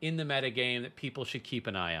scene in the metagame that people should keep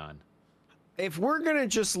an eye on? If we're going to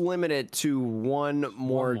just limit it to one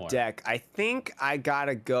more deck, I think I got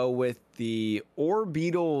to go with the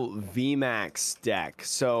Orbeetle VMAX deck.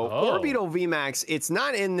 So Orbeetle VMAX, it's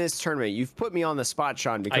not in this tournament. You've put me on the spot,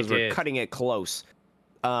 Sean, because we're cutting it close.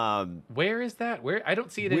 Where is that? Where? I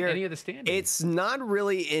don't see it in any of the standings. It's not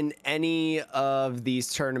really in any of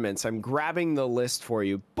these tournaments. I'm grabbing the list for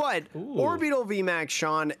you. But Orbeetle VMAX,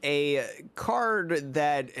 Sean, a card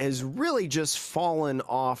that has really just fallen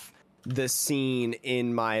off the scene,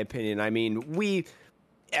 in my opinion. I mean,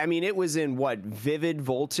 it was in what, Vivid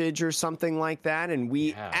Voltage or something like that, and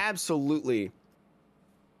we absolutely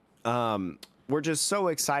we're just so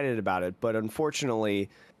excited about it, but unfortunately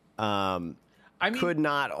could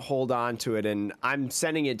not hold on to it, and I'm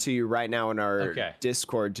sending it to you right now in our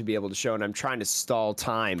Discord to be able to show, and I'm trying to stall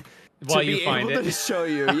time while you find it to show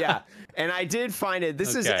you. Yeah. And I did find it.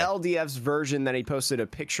 This is LDF's version that he posted a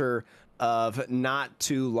picture of not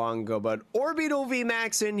too long ago, but Orbeetle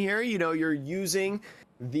VMAX in here, you know, you're using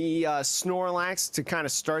the Snorlax to kind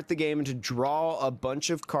of start the game and to draw a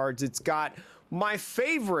bunch of cards. It's got my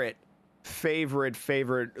favorite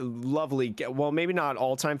lovely, well, maybe not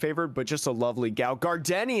all-time favorite, but just a lovely gal,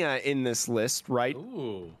 Gardenia, in this list, right?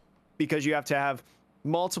 Ooh. Because you have to have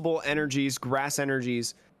multiple energies, grass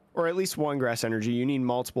energies, or at least one grass energy. You need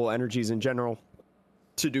multiple energies in general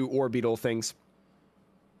to do Orbeetle things.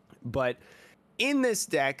 But in this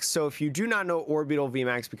deck, so if you do not know Orbeetle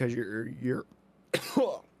VMAX because you're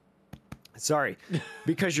sorry,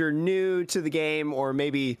 because you're new to the game, or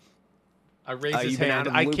maybe I raise his hand.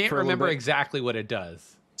 I can't remember exactly what it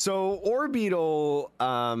does. So Orbeetle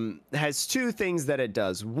has 2 things that it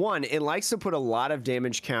does. One, it likes to put a lot of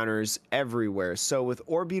damage counters everywhere. So with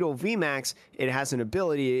Orbeetle VMAX, it has an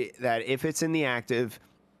ability that if it's in the active,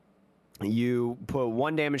 you put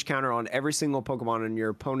 1 damage counter on every single Pokemon on your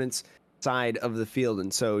opponent's side of the field.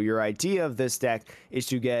 And so your idea of this deck is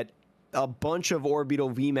to get a bunch of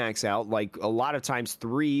Orbeetle VMAX out, like a lot of times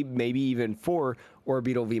 3, maybe even 4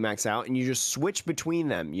 Orbeetle VMAX out, and you just switch between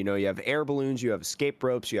them. You know, you have air balloons, you have escape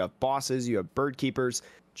ropes, you have bosses, you have bird keepers,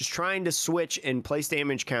 just trying to switch and place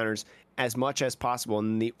damage counters as much as possible.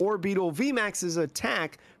 And the Orbeetle VMAX's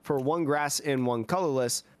attack for 1 grass and 1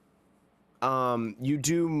 colorless, you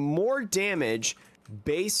do more damage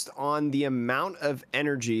based on the amount of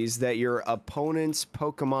energies that your opponent's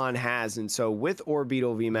Pokemon has. And so with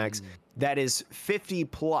Orbeetle VMAX, that is 50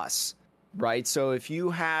 plus, right? So if you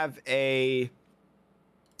have a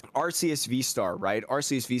Arceus V-Star, right?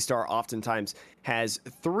 Arceus V-Star oftentimes has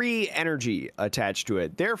 3 energy attached to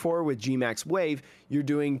it. Therefore, with Gmax Wave, you're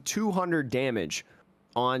doing 200 damage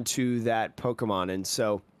onto that Pokemon. And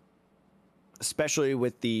so, especially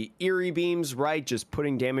with the Eerie Beams, right? Just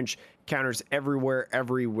putting damage counters everywhere,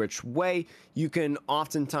 every which way. You can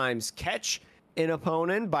oftentimes catch an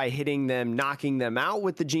opponent by hitting them, knocking them out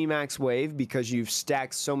with the Gmax Wave because you've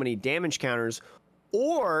stacked so many damage counters,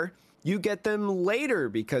 or you get them later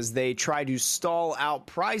because they try to stall out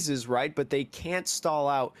prizes, right? But they can't stall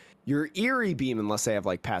out your Eerie Beam unless they have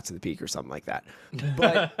like Paths of the Peak or something like that.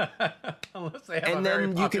 But Unless they have and a very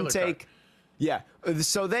then you can popular take card. yeah.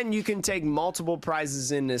 So then you can take multiple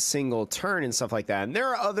prizes in a single turn and stuff like that. And there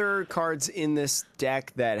are other cards in this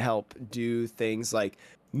deck that help do things like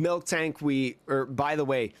Milk Tank. By the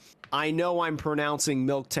way, I know I'm pronouncing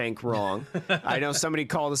Milk Tank wrong. I know somebody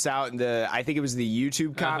called us out in I think it was the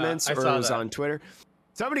YouTube comments I or saw it was that. on Twitter.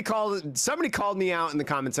 Somebody called me out in the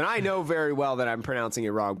comments, and I know very well that I'm pronouncing it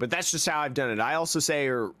wrong, but that's just how I've done it. I also say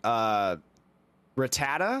Rattata?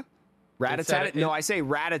 Rattata? No, I say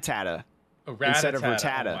Rattata. Instead of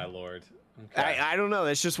Rattata. Oh my lord. Okay. I don't know.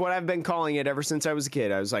 That's just what I've been calling it ever since I was a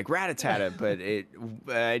kid. I was like Rattata, but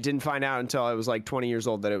I didn't find out until I was like 20 years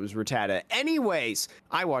old that it was Rattata. Anyways,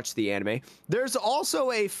 I watched the anime. There's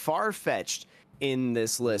also a Farfetch'd in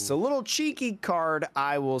this list. A little cheeky card,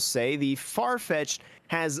 I will say. The Farfetch'd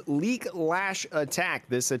has Leak Lash Attack.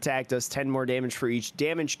 This attack does 10 more damage for each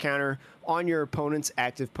damage counter on your opponent's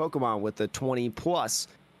active Pokemon with the 20 plus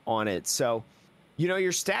on it. So,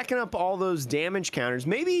 you're stacking up all those damage counters.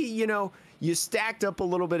 Maybe, you stacked up a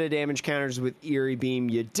little bit of damage counters with Eerie Beam.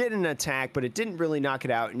 You did an attack, but it didn't really knock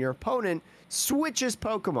it out. And your opponent switches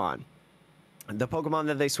Pokemon. The Pokemon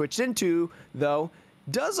that they switched into, though,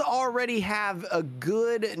 does already have a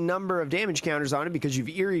good number of damage counters on it because you've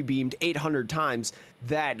Eerie Beamed 800 times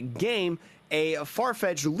that game. A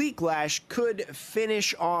Farfetch'd Leak Lash could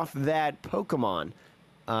finish off that Pokemon.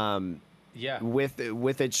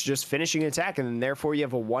 With its just finishing attack, and then therefore you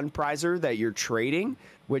have a 1 prizer that you're trading,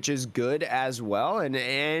 which is good as well. And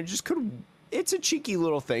it just it's a cheeky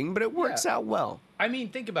little thing, but it works out well. I mean,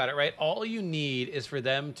 think about it, right? All you need is for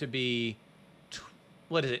them to be,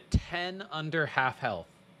 10 under half health,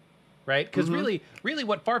 right? Because really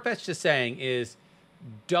what Farfetch'd is saying is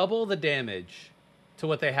double the damage to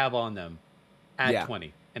what they have on them, add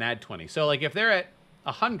 20, and add 20. So, like, if they're at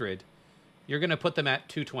 100, you're going to put them at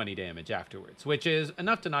 220 damage afterwards, which is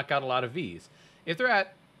enough to knock out a lot of Vs. If they're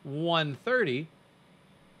at 130,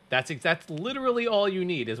 that's literally all you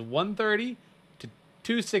need is 130 to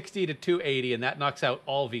 260 to 280, and that knocks out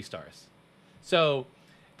all V-Stars. So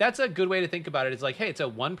that's a good way to think about it. It's like, hey, it's a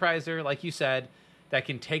 1 prizer, like you said, that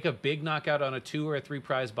can take a big knockout on a 2 or a 3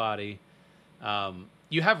 prize body.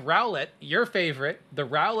 You have Rowlet, your favorite, the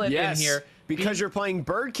Rowlet in here. Because you're playing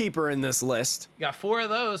Bird Keeper in this list. You got 4 of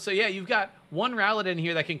those. So, yeah, you've got 1 Rowlet in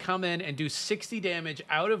here that can come in and do 60 damage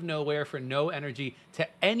out of nowhere for no energy to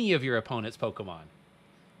any of your opponent's Pokemon,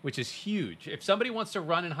 which is huge. If somebody wants to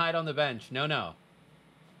run and hide on the bench, no.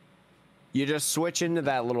 You just switch into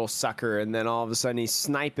that little sucker, and then all of a sudden he's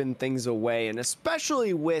sniping things away. And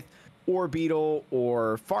especially with Orbeetle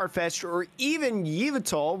or Farfetch'd or even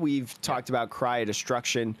Yveltal, we've talked about Cry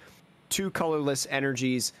Destruction, 2 colorless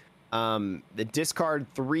energies. The discard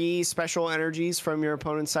 3 special energies from your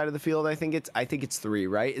opponent's side of the field. I think it's 3,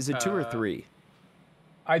 right? Is it 2 or 3?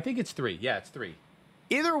 I think it's 3. Yeah, it's 3.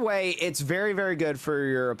 Either way, it's very, very good for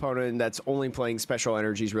your opponent that's only playing special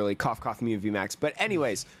energies, really. Cough, cough, Mew VMAX. But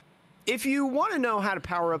anyways, if you want to know how to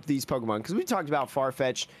power up these Pokemon, because we talked about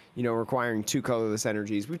Farfetch'd, requiring 2 colorless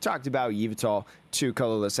energies. We've talked about Yveltal, 2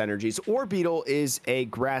 colorless energies. Orbeetle is a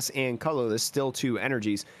grass and colorless, still 2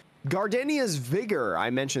 energies. Gardenia's Vigor,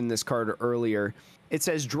 I mentioned this card earlier. It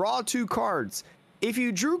says draw 2 cards. If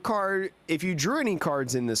you drew any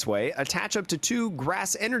cards in this way, attach up to 2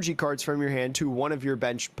 grass energy cards from your hand to one of your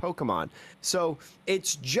bench Pokemon. So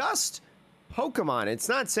it's just Pokemon. It's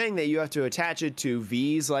not saying that you have to attach it to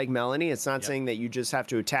Vs like Melanie. It's not saying that you just have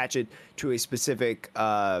to attach it to a specific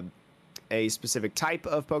type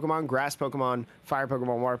of Pokemon, grass Pokemon, fire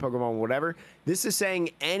Pokemon, water Pokemon, whatever. This is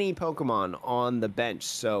saying any Pokemon on the bench.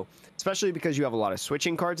 So, especially because you have a lot of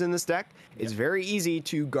switching cards in this deck, it's very easy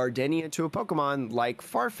to Gardenia to a Pokemon like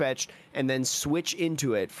Farfetch'd and then switch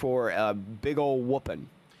into it for a big ol' whooping.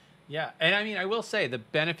 Yeah, and I mean, I will say the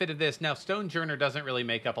benefit of this, now Stonejourner doesn't really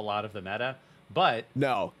make up a lot of the meta, But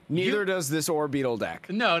No, neither does this Orbeetle deck.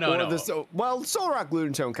 No. Well, Soul Rock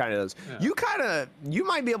Lunatone kind of does. Yeah. You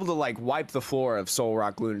might be able to like wipe the floor of Soul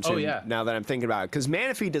Rock Lunatone. Oh, yeah. Now that I'm thinking about it, because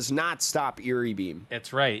Manaphy does not stop Eerie Beam.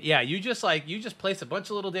 That's right. Yeah, you just place a bunch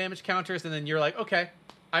of little damage counters, and then you're like, okay,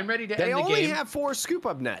 I'm ready to end the game. They only have 4 scoop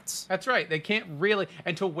up nets. That's right. They can't really,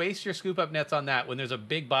 and to waste your scoop up nets on that when there's a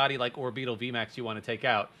big body like Orbeetle VMAX you want to take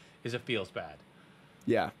out it feels bad.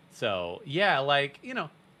 Yeah. So yeah, like, you know,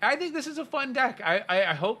 I think this is a fun deck.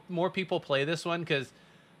 I hope more people play this one because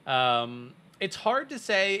it's hard to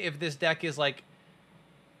say if this deck is like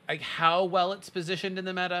how well it's positioned in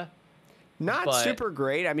the meta. Not super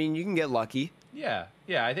great. I mean, you can get lucky. Yeah.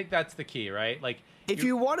 I think that's the key, right? Like, if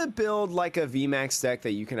you want to build like a VMAX deck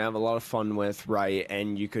that you can have a lot of fun with, right,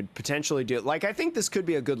 and you could potentially do it. Like, I think this could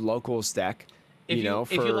be a good locals deck. If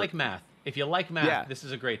you like math. If you like math, yeah. This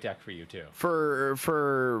is a great deck for you too.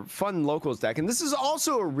 For fun locals deck. And this is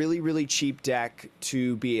also a really, really cheap deck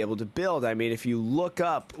to be able to build. I mean, if you look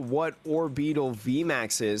up what Orbeetle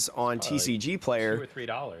VMAX is on TCG Player, $2 or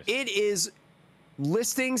 $3. It is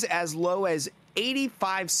listings as low as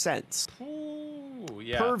 85 cents per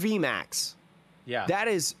VMAX. Yeah. That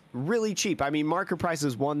is really cheap. I mean, market price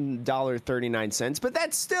is $1.39, but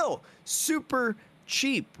that's still super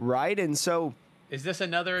cheap, right? And so... Is this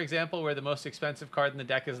another example where the most expensive card in the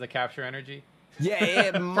deck is the Capture Energy? Yeah,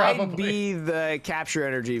 it might be the Capture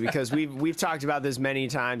Energy because we've talked about this many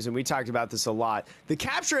times and we talked about this a lot. The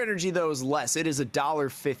Capture Energy though is less. It is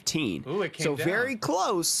 $1.15. Ooh, it came so down. Very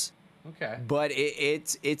close. Okay. But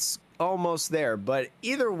it's almost there. But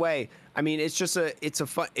either way, I mean, it's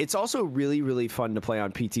also really, really fun to play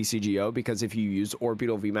on PTCGO because if you use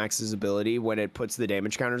Orbeetle VMAX's ability when it puts the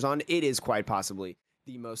damage counters on, it is quite possibly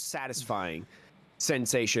the most satisfying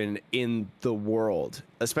sensation in the world,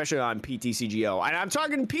 especially on PTCGO. And I'm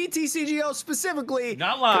talking PTCGO specifically.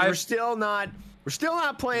 Not live. We're still not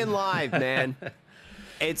playing live, man.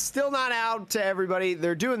 It's still not out to everybody.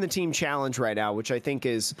 They're doing the team challenge right now, which I think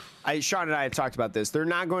is, Sean and I have talked about this. They're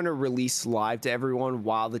not going to release live to everyone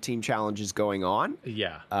while the team challenge is going on.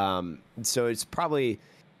 Yeah. So it's probably,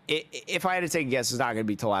 if I had to take a guess, it's not going to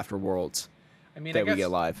be till after Worlds. I mean, we get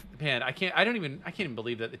live. Man, I can't even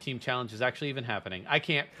believe that the team challenge is actually even happening. I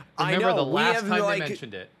can't remember the last time they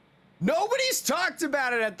mentioned it. Nobody's talked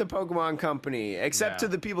about it at the Pokemon Company except to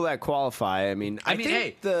the people that qualify. I mean, I think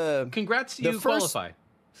hey, congrats to you qualify.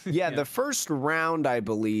 Yeah, the first round, I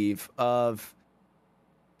believe, of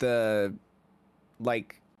the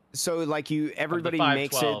everybody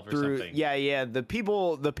makes it through. Yeah. The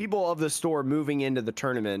people of the store moving into the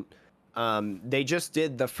tournament. They just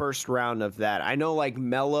did the first round of that. I know like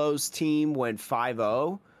Mello's team went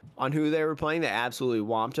 5-0 on who they were playing. They absolutely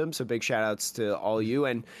whomped them. So big shout outs to all you,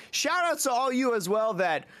 and shout outs to all you as well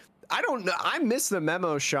that I don't know. I missed the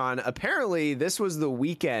memo, Sean. Apparently this was the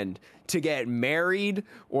weekend to get married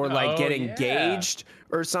or get engaged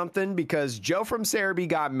or something because Joe from Cerebi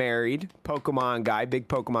got married. Pokemon guy, big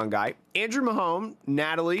Pokemon guy. Andrew Mahone,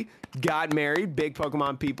 Natalie got married. Big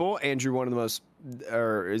Pokemon people. Andrew, one of the most,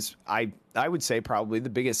 I would say probably the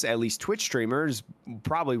biggest, at least Twitch streamers,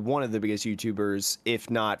 probably one of the biggest YouTubers, if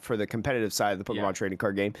not for the competitive side of the Pokemon trading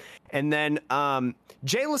card game. And then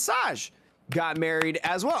Jay Lesage got married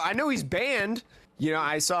as well. I know he's banned. You know,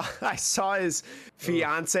 I saw his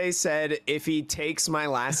fiance said, if he takes my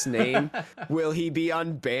last name, will he be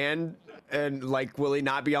unbanned? And will he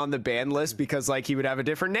not be on the ban list because he would have a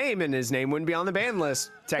different name and his name wouldn't be on the ban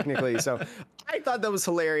list technically. So I thought that was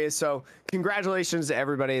hilarious. So congratulations to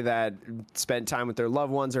everybody that spent time with their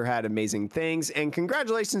loved ones or had amazing things. And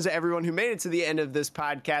congratulations to everyone who made it to the end of this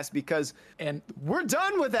podcast because we're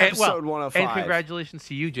done with episode 105. And congratulations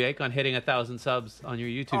to you, Jake, on hitting 1,000 subs on your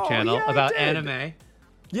YouTube channel about anime.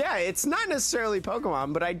 Yeah, it's not necessarily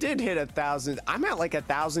Pokemon, but I did hit 1,000. I'm at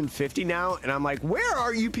 1,050 now, and I'm like, where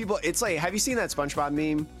are you people? It's like, have you seen that SpongeBob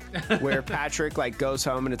meme where Patrick goes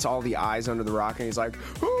home and it's all the eyes under the rock, and he's like,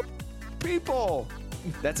 who people?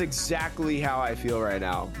 That's exactly how I feel right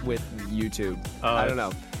now with YouTube. I don't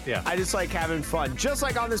know. Yeah. I just like having fun. Just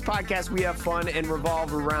like on this podcast, we have fun and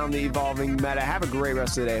revolve around the evolving meta. Have a great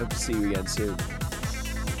rest of the day. Hope to see you again soon.